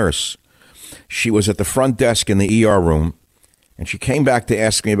not a nurse. She was at the front desk in the ER room, and she came back to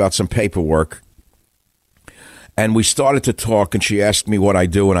ask me about some paperwork. And we started to talk, and she asked me what I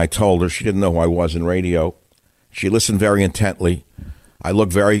do, and I told her. She didn't know who I was in radio. She listened very intently. I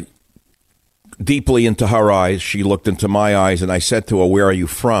looked very deeply into her eyes. She looked into my eyes, and I said to her, "Where are you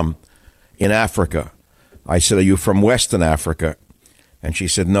from?" "In Africa." I said, "Are you from Western Africa?" And she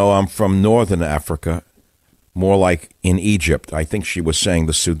said, "No, I'm from Northern Africa, more like in Egypt." I think she was saying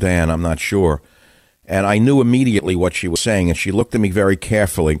the Sudan. I'm not sure. And I knew immediately what she was saying, and she looked at me very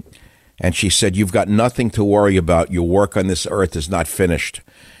carefully. And she said, "You've got nothing to worry about. Your work on this earth is not finished."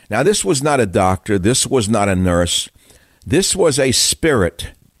 Now, this was not a doctor. This was not a nurse. This was a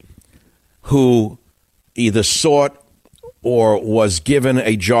spirit who either sought or was given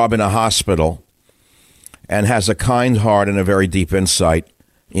a job in a hospital and has a kind heart and a very deep insight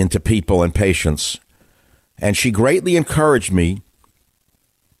into people and patients. And she greatly encouraged me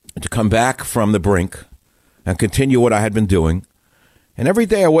to come back from the brink and continue what I had been doing. And every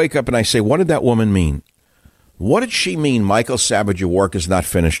day I wake up and I say, what did that woman mean? What did she mean, Michael Savage, your work is not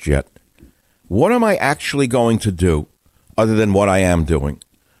finished yet? What am I actually going to do other than what I am doing?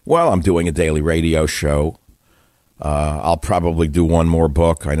 Well, I'm doing a daily radio show. I'll probably do one more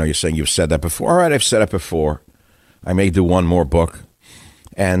book. I know you're saying you've said that before. All right, I've said it before. I may do one more book.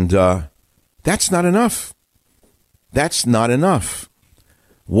 And that's not enough. That's not enough.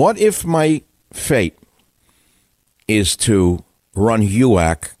 What if my fate is to run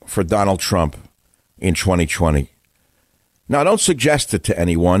HUAC for Donald Trump in 2020? Now, don't suggest it to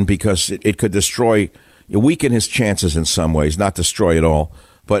anyone because it could weaken his chances in some ways, not destroy it all.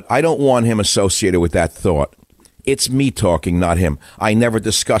 But I don't want him associated with that thought. It's me talking, not him. I never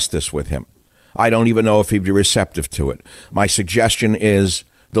discussed this with him. I don't even know if he'd be receptive to it. My suggestion is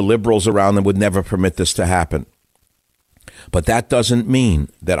the liberals around them would never permit this to happen. But that doesn't mean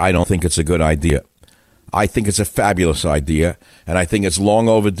that I don't think it's a good idea. I think it's a fabulous idea, and I think it's long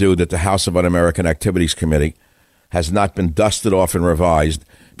overdue that the House of Un-American Activities Committee has not been dusted off and revised,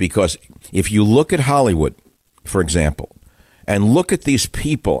 because if you look at Hollywood, for example, and look at these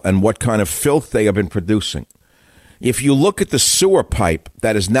people and what kind of filth they have been producing, if you look at the sewer pipe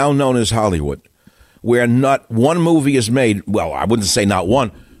that is now known as Hollywood, where not one movie is made, well, I wouldn't say not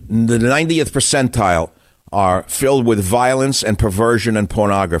one, the 90th percentile are filled with violence and perversion and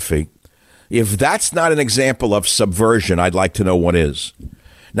pornography. If that's not an example of subversion, I'd like to know what is.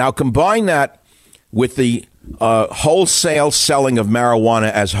 Now, combine that with the wholesale selling of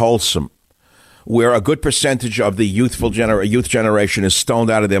marijuana as wholesome, where a good percentage of the youth generation is stoned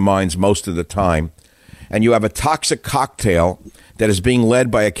out of their minds most of the time, and you have a toxic cocktail that is being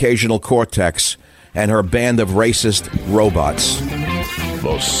led by occasional Cortex and her band of racist robots.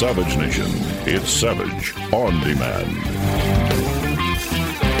 The Savage Nation. It's Savage on demand.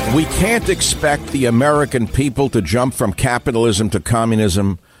 We can't expect the American people to jump from capitalism to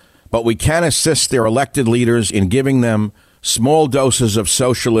communism, but we can assist their elected leaders in giving them small doses of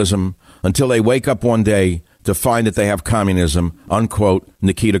socialism until they wake up one day to find that they have communism, unquote,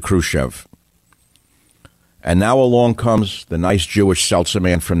 Nikita Khrushchev. And now along comes the nice Jewish seltzer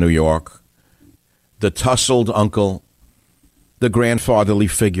man from New York, the tussled uncle, the grandfatherly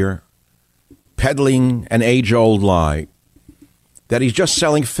figure, peddling an age-old lie that he's just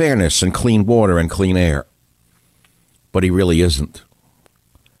selling fairness and clean water and clean air. But he really isn't.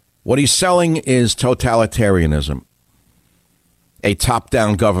 What he's selling is totalitarianism, a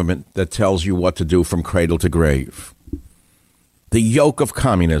top-down government that tells you what to do from cradle to grave. The yoke of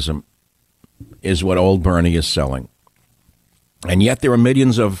communism is what old Bernie is selling. And yet there are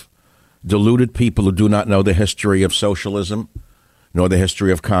millions of deluded people who do not know the history of socialism, nor the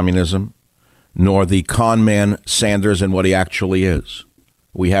history of communism, nor the con man Sanders and what he actually is.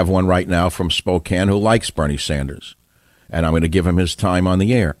 We have one right now from Spokane who likes Bernie Sanders, and I'm going to give him his time on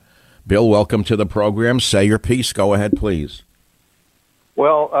the air. Bill, welcome to the program. Say your piece. Go ahead, please.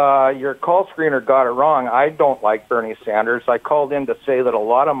 Well, your call screener got it wrong. I don't like Bernie Sanders. I called in to say that a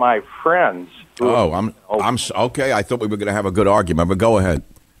lot of my friends... I'm okay. I thought we were going to have a good argument, but go ahead.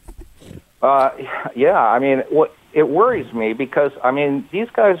 Yeah, I mean, it worries me because, I mean, these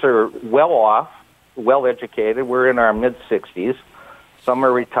guys are well off, well educated. We're in our mid-60s. Some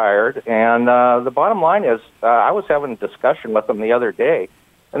are retired. And the bottom line is, I was having a discussion with them the other day,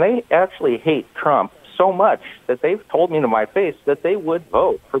 and they actually hate Trump so much that they've told me to my face that they would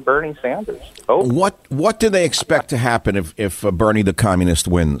vote for Bernie Sanders. What do they expect to happen if Bernie the communist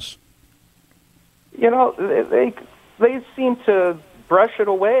wins? You know, they seem to brush it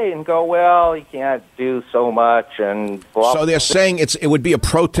away and go, well, he can't do so much, and blah. So they're saying it would be a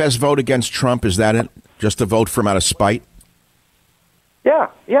protest vote against Trump. Is that it? Just a vote from out of spite?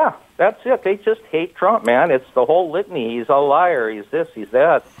 Yeah, that's it. They just hate Trump, man. It's the whole litany. He's a liar. He's this. He's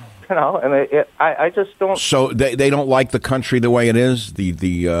that. You know, and I just don't. So they don't like the country the way it is.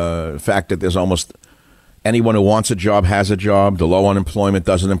 The fact that there's almost anyone who wants a job has a job. The low unemployment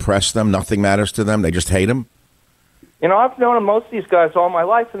doesn't impress them. Nothing matters to them. They just hate him. You know, I've known most of these guys all my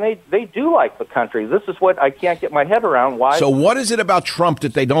life, and they do like the country. This is what I can't get my head around. Why? So what is it about Trump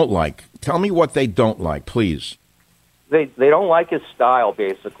that they don't like? Tell me what they don't like, please. They don't like his style,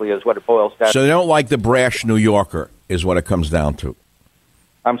 basically, is what it boils down to. So they don't like the brash New Yorker, is what it comes down to.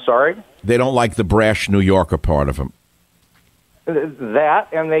 I'm sorry? They don't like the brash New Yorker part of him. That,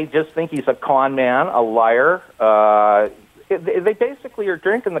 and they just think he's a con man, a liar. They basically are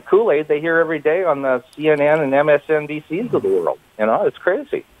drinking the Kool-Aid they hear every day on the CNN and MSNBCs of the world. You know, it's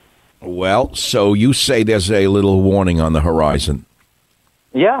crazy. Well, so you say there's a little warning on the horizon.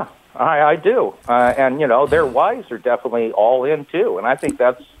 Yeah, I do. And, you know, their wives are definitely all in, too. And I think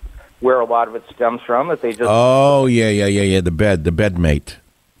that's where a lot of it stems from, that they just... Oh, yeah, the bed mate.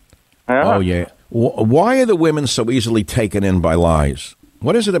 Yeah. Oh, yeah. Why are the women so easily taken in by lies?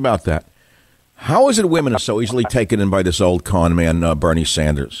 What is it about that? How is it women are so easily taken in by this old con man, Bernie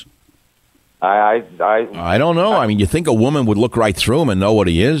Sanders? I don't know. I mean, you think a woman would look right through him and know what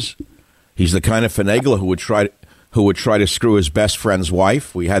he is? He's the kind of finagler who would try to screw his best friend's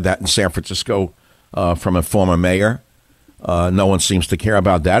wife. We had that in San Francisco from a former mayor. No one seems to care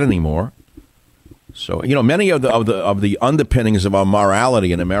about that anymore. So, you know, many of the underpinnings of our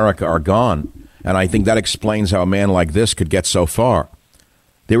morality in America are gone. And I think that explains how a man like this could get so far.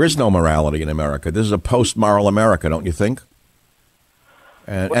 There is no morality in America. This is a post-moral America, don't you think?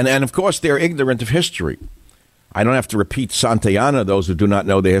 And of course, they're ignorant of history. I don't have to repeat Santayana. Those who do not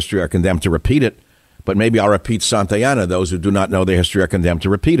know the history are condemned to repeat it. But maybe I'll repeat Santayana. Those who do not know the history are condemned to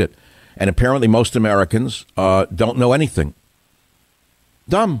repeat it. And apparently most Americans don't know anything.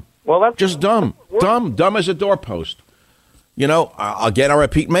 Dumb. Well, that's just dumb. Dumb as a doorpost. You know, I'll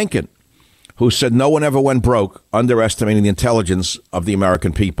repeat Mencken, who said no one ever went broke underestimating the intelligence of the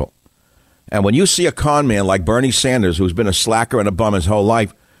American people. And when you see a con man like Bernie Sanders, who's been a slacker and a bum his whole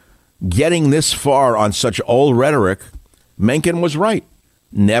life, getting this far on such old rhetoric, Mencken was right.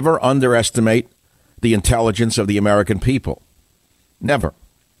 Never underestimate the intelligence of the American people. Never.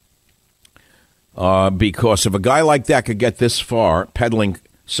 Because if a guy like that could get this far, peddling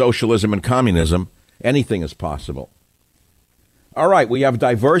socialism and communism, anything is possible. All right, we have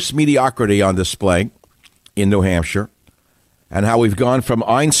diverse mediocrity on display in New Hampshire, and how we've gone from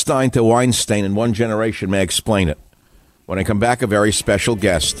Einstein to Weinstein in one generation may explain it. When I come back, a very special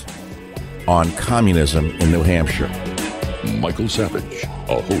guest on communism in New Hampshire. Michael Savage,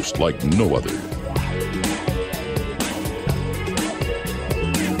 a host like no other.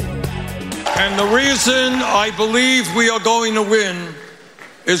 And the reason I believe we are going to win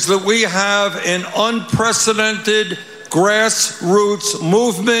is that we have an unprecedented grassroots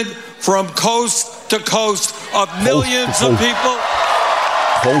movement from coast to coast of millions of people.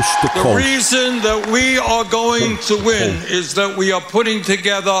 Coast to coast. The reason that we are going to win is that we are putting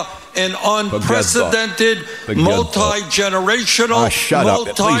together an unprecedented, multi-generational, shut up.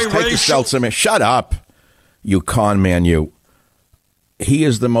 Please take yourself some. Shut up, you con man, you. He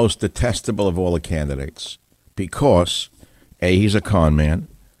is the most detestable of all the candidates because, A, he's a con man.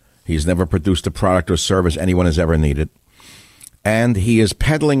 He's never produced a product or service anyone has ever needed. And he is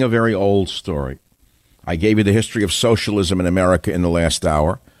peddling a very old story. I gave you the history of socialism in America in the last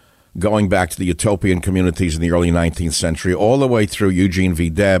hour, going back to the utopian communities in the early 19th century, all the way through Eugene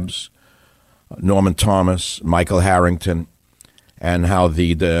V. Debs, Norman Thomas, Michael Harrington, and how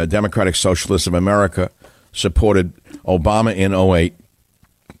the Democratic Socialists of America supported Obama in 2008,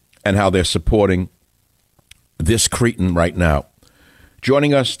 and how they're supporting this cretin right now.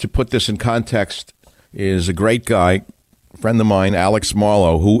 Joining us to put this in context is a great guy, friend of mine, Alex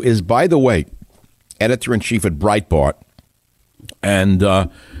Marlow, who is, by the way, editor-in-chief at Breitbart, and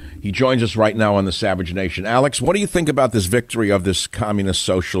he joins us right now on the Savage Nation. Alex, what do you think about this victory of this communist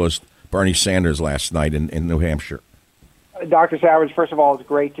socialist Bernie Sanders last night in New Hampshire? Dr. Savage, first of all, it's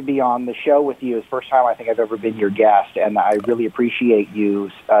great to be on the show with you. It's the first time I think I've ever been your guest, and I really appreciate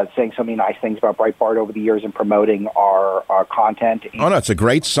you saying so many nice things about Breitbart over the years and promoting our content. Oh, no, it's a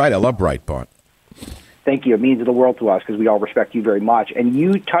great site. I love Breitbart. Thank you. It means the world to us because we all respect you very much. And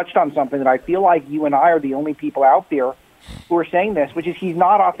you touched on something that I feel like you and I are the only people out there who are saying this, which is he's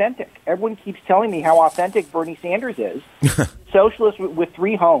not authentic. Everyone keeps telling me how authentic Bernie Sanders is. Socialist with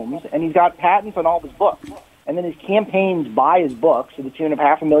 3 homes, and he's got patents on all of his books. And then his campaigns buy his books to the tune of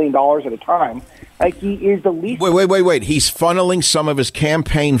 $500,000 at a time. Like, he is the least... Wait. He's funneling some of his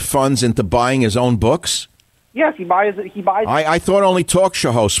campaign funds into buying his own books? Yes, he buys... I thought only talk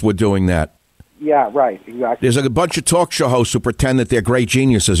show hosts were doing that. Yeah, right, exactly. There's a bunch of talk show hosts who pretend that they're great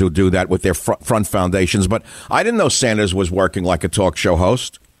geniuses who do that with their front foundations, but I didn't know Sanders was working like a talk show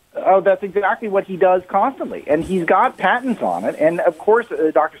host. Oh, that's exactly what he does constantly, and he's got patents on it. And, of course,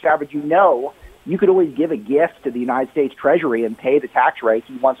 Dr. Savage, you could always give a gift to the United States Treasury and pay the tax rate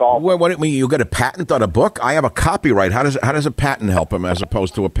he wants all. What do you mean? You got a patent on a book? I have a copyright. How does a patent help him as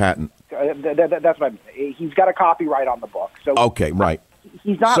opposed to a patent? That's what I mean. He's got a copyright on the book. So okay, right.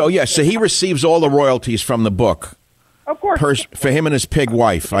 He's not. So he receives all the royalties from the book. Of course. For him and his pig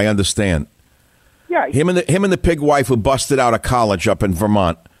wife, I understand. Yeah. Him and the pig wife who busted out of college up in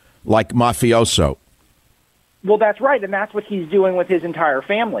Vermont, like mafioso. Well, that's right, and that's what he's doing with his entire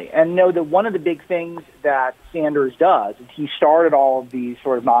family. And know that one of the big things that Sanders does is he started all of these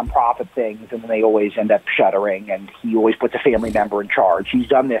sort of nonprofit things, and then they always end up shuttering, and he always puts a family member in charge. He's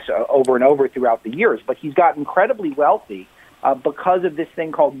done this over and over throughout the years, but he's got incredibly wealthy because of this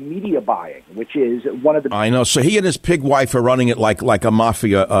thing called media buying, which is one of the... I know. So he and his pig wife are running it like a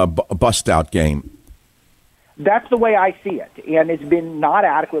mafia bust-out game. That's the way I see it, and it's been not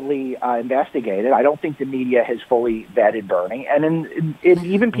adequately investigated. I don't think the media has fully vetted Bernie, and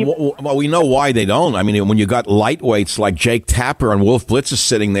even people... Well, we know why they don't. I mean, when you got lightweights like Jake Tapper and Wolf Blitzer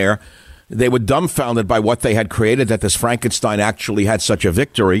sitting there, they were dumbfounded by what they had created, that this Frankenstein actually had such a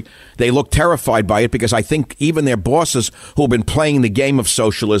victory. They looked terrified by it because I think even their bosses who have been playing the game of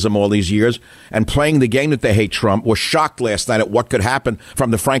socialism all these years and playing the game that they hate Trump were shocked last night at what could happen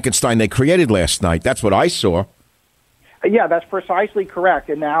from the Frankenstein they created last night. That's what I saw. Yeah, that's precisely correct.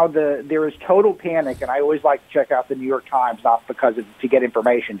 And now there is total panic, and I always like to check out the New York Times, not to get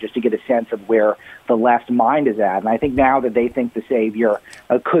information, just to get a sense of where the left mind is at. And I think now that they think the savior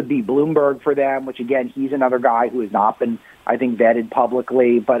could be Bloomberg for them, which, again, he's another guy who has not been, I think, vetted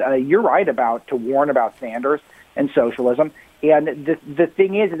publicly. But you're right to warn about Sanders and socialism. And the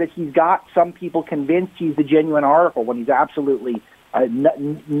thing is that he's got some people convinced he's the genuine article when he's absolutely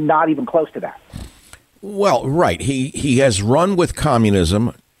not even close to that. Well, right. He has run with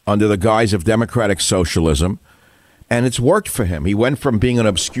communism under the guise of democratic socialism, and it's worked for him. He went from being an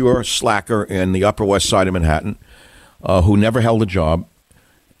obscure slacker in the Upper West Side of Manhattan who never held a job.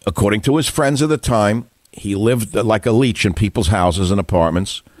 According to his friends at the time, he lived like a leech in people's houses and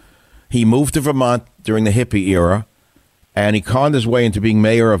apartments. He moved to Vermont during the hippie era, and he conned his way into being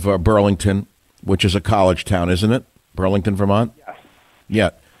mayor of Burlington, which is a college town, isn't it? Burlington, Vermont? Yes. Yeah.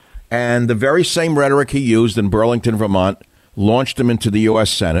 And the very same rhetoric he used in Burlington, Vermont, launched him into the U.S.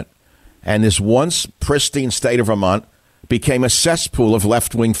 Senate. And this once pristine state of Vermont became a cesspool of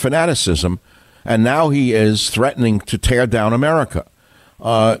left-wing fanaticism and now he is threatening to tear down America.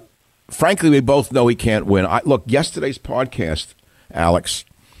 Frankly, we both know he can't win. Look, yesterday's podcast, Alex,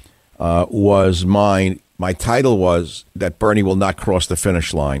 was mine. My title was that Bernie will not cross the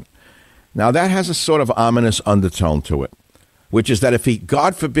finish line. Now, that has a sort of ominous undertone to it, which is that if he,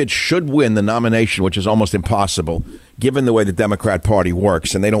 God forbid, should win the nomination, which is almost impossible, given the way the Democrat Party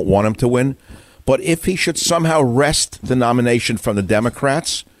works, and they don't want him to win, but if he should somehow wrest the nomination from the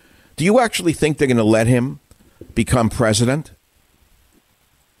Democrats, do you actually think they're going to let him become president?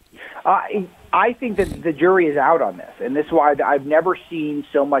 I think that the jury is out on this, and this is why I've never seen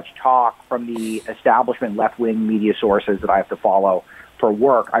so much talk from the establishment left-wing media sources that I have to follow for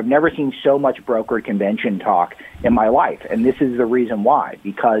work. I've never seen so much brokered convention talk in my life, and this is the reason why,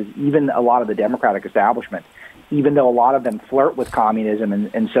 because even a lot of the Democratic establishment, even though a lot of them flirt with communism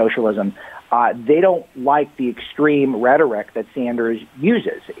and socialism, they don't like the extreme rhetoric that Sanders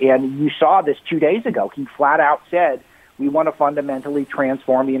uses. And you saw this 2 days ago. He flat out said, we want to fundamentally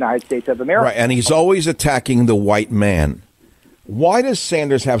transform the United States of America. Right, and he's always attacking the white man. Why does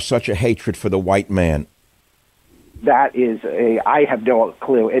Sanders have such a hatred for the white man? That is I have no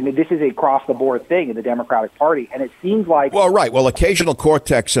clue. And this is a cross-the-board thing in the Democratic Party, and it seems like... Well, right. Well, Occasional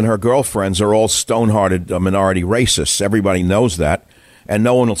Cortex and her girlfriends are all stone-hearted minority racists. Everybody knows that, and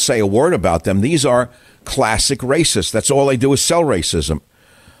no one will say a word about them. These are classic racists. That's all they do is sell racism.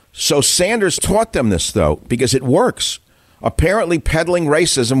 So Sanders taught them this, though, because it works. Apparently, peddling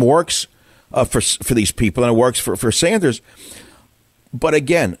racism works for these people, and it works for Sanders. But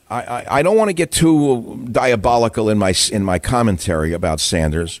again, I don't want to get too diabolical in my commentary about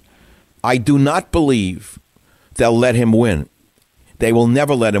Sanders. I do not believe they'll let him win. They will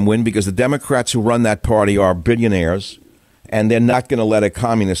never let him win because the Democrats who run that party are billionaires, and they're not going to let a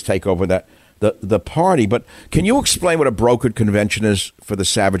communist take over the party. But can you explain what a brokered convention is for the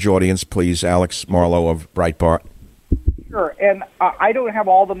savage audience, please, Alex Marlow of Breitbart? Sure, and I don't have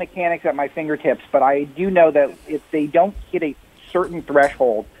all the mechanics at my fingertips, but I do know that if they don't hit a certain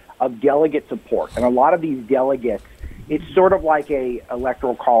threshold of delegate support, and a lot of these delegates, it's sort of like a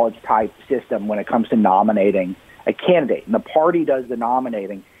electoral college type system when it comes to nominating a candidate, and the party does the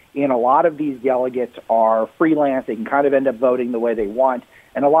nominating, and a lot of these delegates are freelance. They can kind of end up voting the way they want,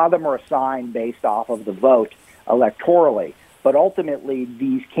 and a lot of them are assigned based off of the vote electorally, but ultimately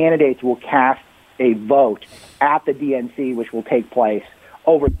these candidates will cast a vote at the DNC, which will take place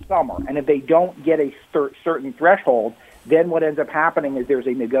over the summer, and if they don't get a certain threshold, then what ends up happening is there's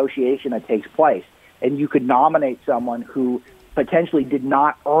a negotiation that takes place, and you could nominate someone who potentially did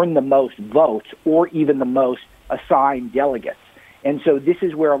not earn the most votes or even the most assigned delegates. And so this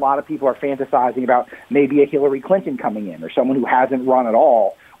is where a lot of people are fantasizing about maybe a Hillary Clinton coming in, or someone who hasn't run at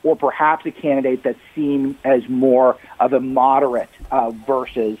all, or perhaps a candidate that's seen as more of a moderate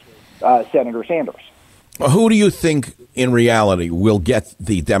versus Senator Sanders. Who do you think, in reality, will get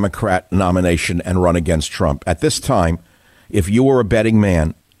the Democrat nomination and run against Trump? At this time, if you were a betting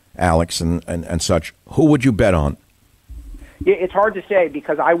man, Alex, and such, who would you bet on? Yeah, it's hard to say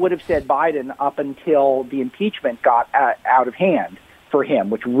because I would have said Biden up until the impeachment got out of hand for him,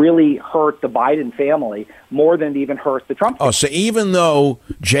 which really hurt the Biden family more than it even hurt the Trump family. Oh, so even though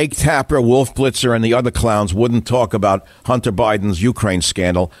Jake Tapper, Wolf Blitzer, and the other clowns wouldn't talk about Hunter Biden's Ukraine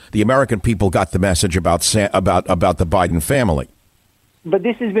scandal, the American people got the message about the Biden family. But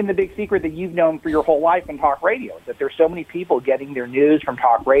this has been the big secret that you've known for your whole life in talk radio, is that there's so many people getting their news from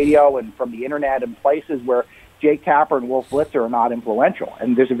talk radio and from the internet and places where Jake Tapper and Wolf Blitzer are not influential.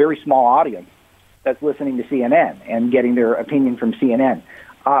 And there's a very small audience that's listening to CNN and getting their opinion from CNN.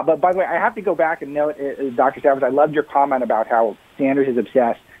 But by the way, I have to go back and note, Dr. Savage, I loved your comment about how Sanders is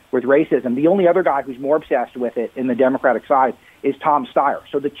obsessed with racism. The only other guy who's more obsessed with it in the Democratic side is Tom Steyer.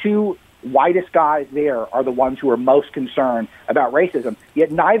 So the two whitest guys there are the ones who are most concerned about racism,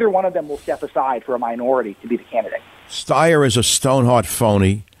 yet neither one of them will step aside for a minority to be the candidate. Steyer is a stone-hard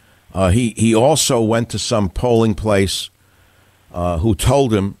phony. He also went to some polling place who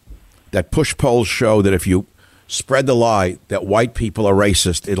told him that push polls show that if you spread the lie that white people are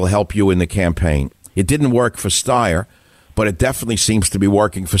racist, it'll help you in the campaign. It didn't work for Steyer, but it definitely seems to be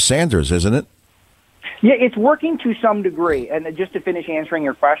working for Sanders, isn't it? Yeah, it's working to some degree. And just to finish answering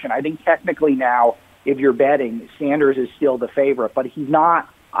your question, I think technically now, if you're betting, Sanders is still the favorite, but he's not,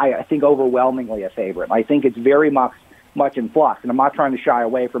 I think, overwhelmingly a favorite. I think it's very much in flux, and I'm not trying to shy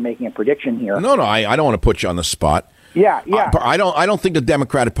away from making a prediction here. No, I don't want to put you on the spot. Yeah. I don't think the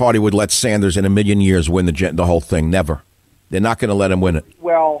Democratic Party would let Sanders in a million years win the whole thing. Never. They're not going to let him win it.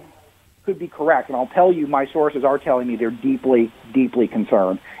 Well, could be correct, and I'll tell you, my sources are telling me they're deeply, deeply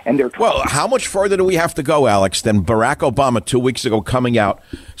concerned. And they're well, how much further do we have to go, Alex, than Barack Obama 2 weeks ago coming out,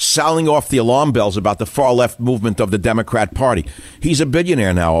 sounding off the alarm bells about the far-left movement of the Democrat Party? He's a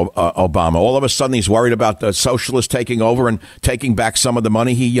billionaire now, Obama. All of a sudden, he's worried about the socialists taking over and taking back some of the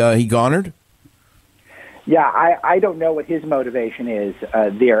money he garnered? Yeah, I don't know what his motivation is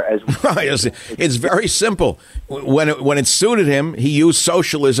there as well. It's very simple. When it suited him, he used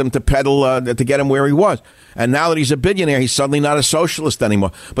socialism to peddle to get him where he was. And now that he's a billionaire, he's suddenly not a socialist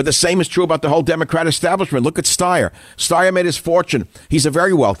anymore. But the same is true about the whole Democrat establishment. Look at Steyer. Steyer made his fortune. He's a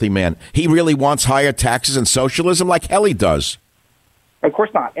very wealthy man. He really wants higher taxes and socialism like hell he does. Of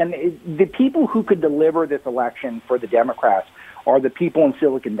course not. And the people who could deliver this election for the Democrats are the people in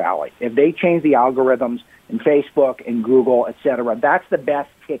Silicon Valley. If they change the algorithms in Facebook and Google, et cetera, that's the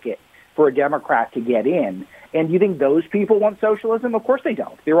best ticket for a Democrat to get in. And you think those people want socialism? Of course they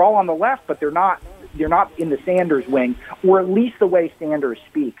don't. They're all on the left, but they're not in the Sanders wing, or at least the way Sanders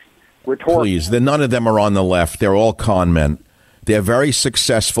speaks rhetorically. Please, none of them are on the left. They're all con men. They're very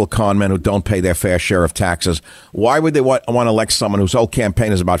successful con men who don't pay their fair share of taxes. Why would they want to elect someone whose whole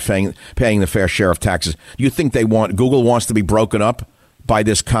campaign is about paying the fair share of taxes? You think Google wants to be broken up by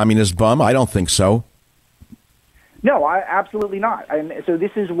this communist bum? I don't think so. No, absolutely not. And so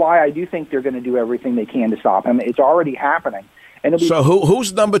this is why I do think they're going to do everything they can to stop him. It's already happening. And so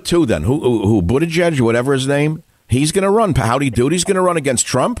who's number two then? Who Buttigieg, whatever his name? He's going to run. Howdy Doody. He's going to run against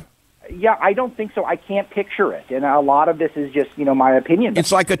Trump? Yeah, I don't think so. I can't picture it. And a lot of this is just, my opinion.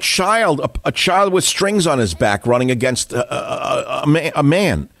 It's like a child with strings on his back running against a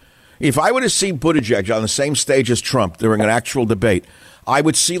man. If I were to see Buttigieg on the same stage as Trump during an actual debate, I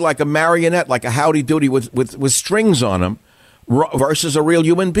would see like a marionette, like a howdy doody with strings on him versus a real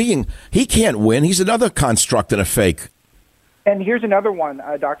human being. He can't win. He's another construct and a fake. And here's another one,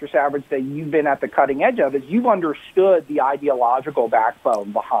 Dr. Savage, that you've been at the cutting edge of, is you've understood the ideological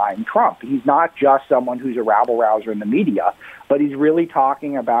backbone behind Trump. He's not just someone who's a rabble-rouser in the media, but he's really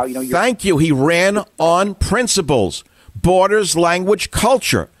talking about, Thank you. He ran on principles, borders, language,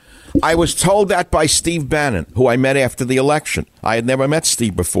 culture. I was told that by Steve Bannon, who I met after the election. I had never met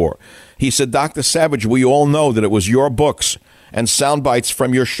Steve before. He said, Dr. Savage, we all know that it was your books and sound bites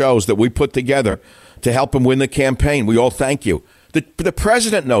from your shows that we put together to help him win the campaign. We all thank you. The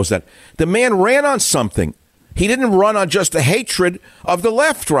president knows that. The man ran on something. He didn't run on just the hatred of the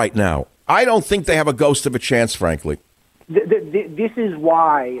left right now. I don't think they have a ghost of a chance, frankly. This is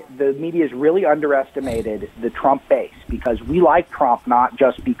why the media has really underestimated the Trump base, because we like Trump not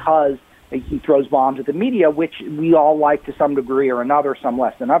just because he throws bombs at the media, which we all like to some degree or another, some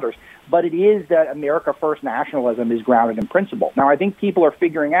less than others, but it is that America First nationalism is grounded in principle. Now, I think people are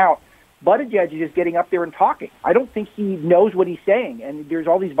figuring out Buttigieg is just getting up there and talking. I don't think he knows what he's saying, and there's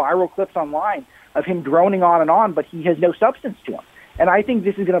all these viral clips online of him droning on, but he has no substance to him. And I think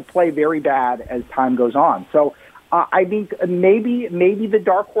this is going to play very bad as time goes on. So I think maybe the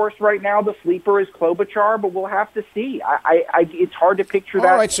dark horse right now, the sleeper, is Klobuchar, but we'll have to see. It's hard to picture that.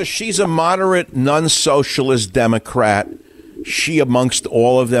 All right, so she's a moderate, non-socialist Democrat. She, amongst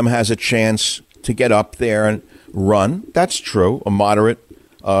all of them, has a chance to get up there and run. That's true, a moderate.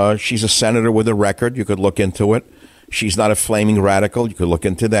 She's a senator with a record. You could look into it. She's not a flaming radical. You could look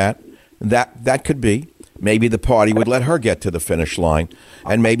into that. That could be. Maybe the party would let her get to the finish line,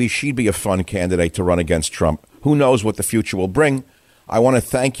 and maybe she'd be a fun candidate to run against Trump. Who knows what the future will bring? I want to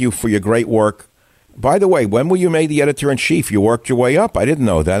thank you for your great work. By the way, when were you made the editor-in-chief? You worked your way up. I didn't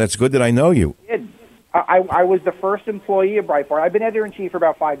know that. It's good that I know you. I was the first employee of Breitbart. I've been editor-in-chief for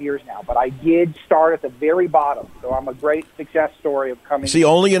about 5 years now, but I did start at the very bottom. So I'm a great success story of coming. See,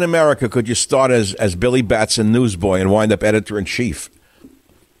 only in America could you start as Billy Batson newsboy and wind up editor-in-chief.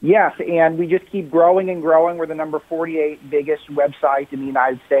 Yes, and we just keep growing and growing. We're the number 48 biggest website in the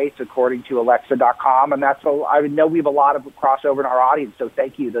United States, according to Alexa.com, and I know we have a lot of crossover in our audience, so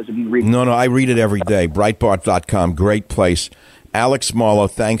thank you, those of you reading. No, I read it every day. Breitbart.com, great place. Alex Marlow,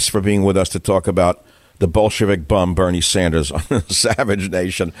 thanks for being with us to talk about the Bolshevik bum Bernie Sanders on Savage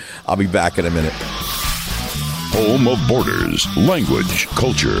Nation. I'll be back in a minute. Home of borders, language,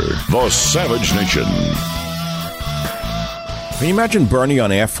 culture, the Savage Nation. Can you imagine Bernie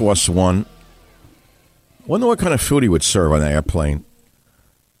on Air Force One? Wonder what kind of food he would serve on an airplane.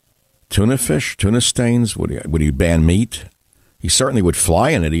 Tuna fish, tuna stains? Would he ban meat? He certainly would fly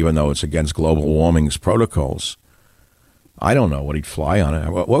in it, even though it's against global warming's protocols. I don't know what he'd fly on it.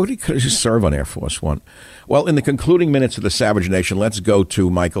 What would he serve on Air Force One? Well, in the concluding minutes of the Savage Nation, let's go to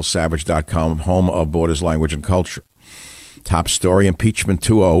michaelsavage.com, home of Borders, Language, and Culture. Top story, impeachment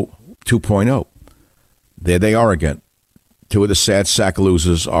 2.0. There they are again. Two of the sad sack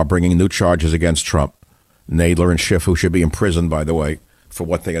losers are bringing new charges against Trump. Nadler and Schiff, who should be imprisoned, by the way, for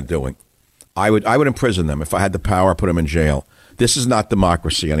what they are doing. I would imprison them. If I had the power, put them in jail. This is not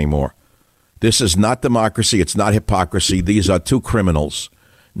democracy anymore. This is not democracy. It's not hypocrisy. These are two criminals.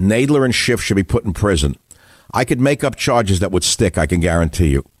 Nadler and Schiff should be put in prison. I could make up charges that would stick, I can guarantee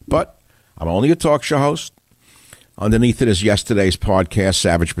you. But I'm only a talk show host. Underneath it is yesterday's podcast,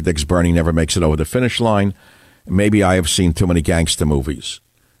 Savage Predicts Bernie Never Makes It Over the Finish Line. Maybe I have seen too many gangster movies.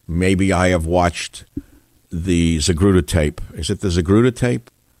 Maybe I have watched the Zagruda tape. Is it the Zagruda tape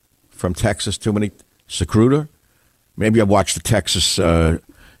from Texas? Too many Zagruda? Maybe I've watched the Texas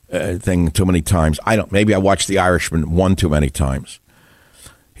thing too many times. Maybe I watched The Irishman one too many times.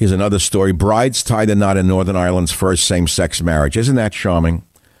 Here's another story. Brides tie the knot in Northern Ireland's first same-sex marriage. Isn't that charming?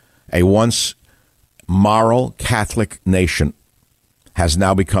 A once moral Catholic nation has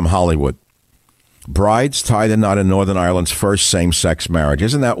now become Hollywood. Brides tie the knot in Northern Ireland's first same-sex marriage.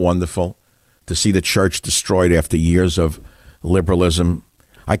 Isn't that wonderful to see the church destroyed after years of liberalism?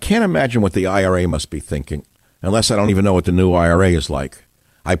 I can't imagine what the IRA must be thinking, unless I don't even know what the new IRA is like.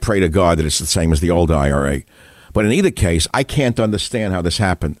 I pray to God that it's the same as the old IRA. But in either case, I can't understand how this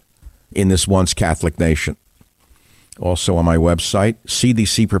happened in this once Catholic nation. Also on my website,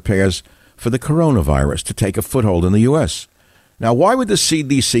 CDC prepares for the coronavirus to take a foothold in the U.S. Now, why would the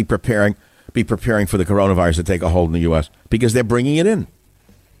CDC be preparing for the coronavirus to take a hold in the U.S.? Because they're bringing it in.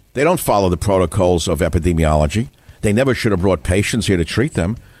 They don't follow the protocols of epidemiology. They never should have brought patients here to treat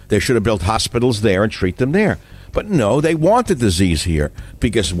them. They should have built hospitals there and treat them there. But no, they want the disease here.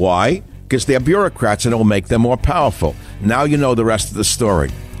 Because why? Because they're bureaucrats and it will make them more powerful. Now you know the rest of the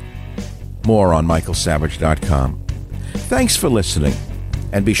story. More on michaelsavage.com. Thanks for listening.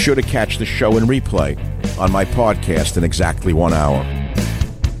 And be sure to catch the show in replay on my podcast in exactly 1 hour.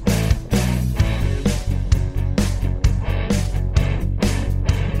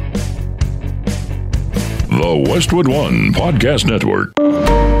 The Westwood One Podcast Network.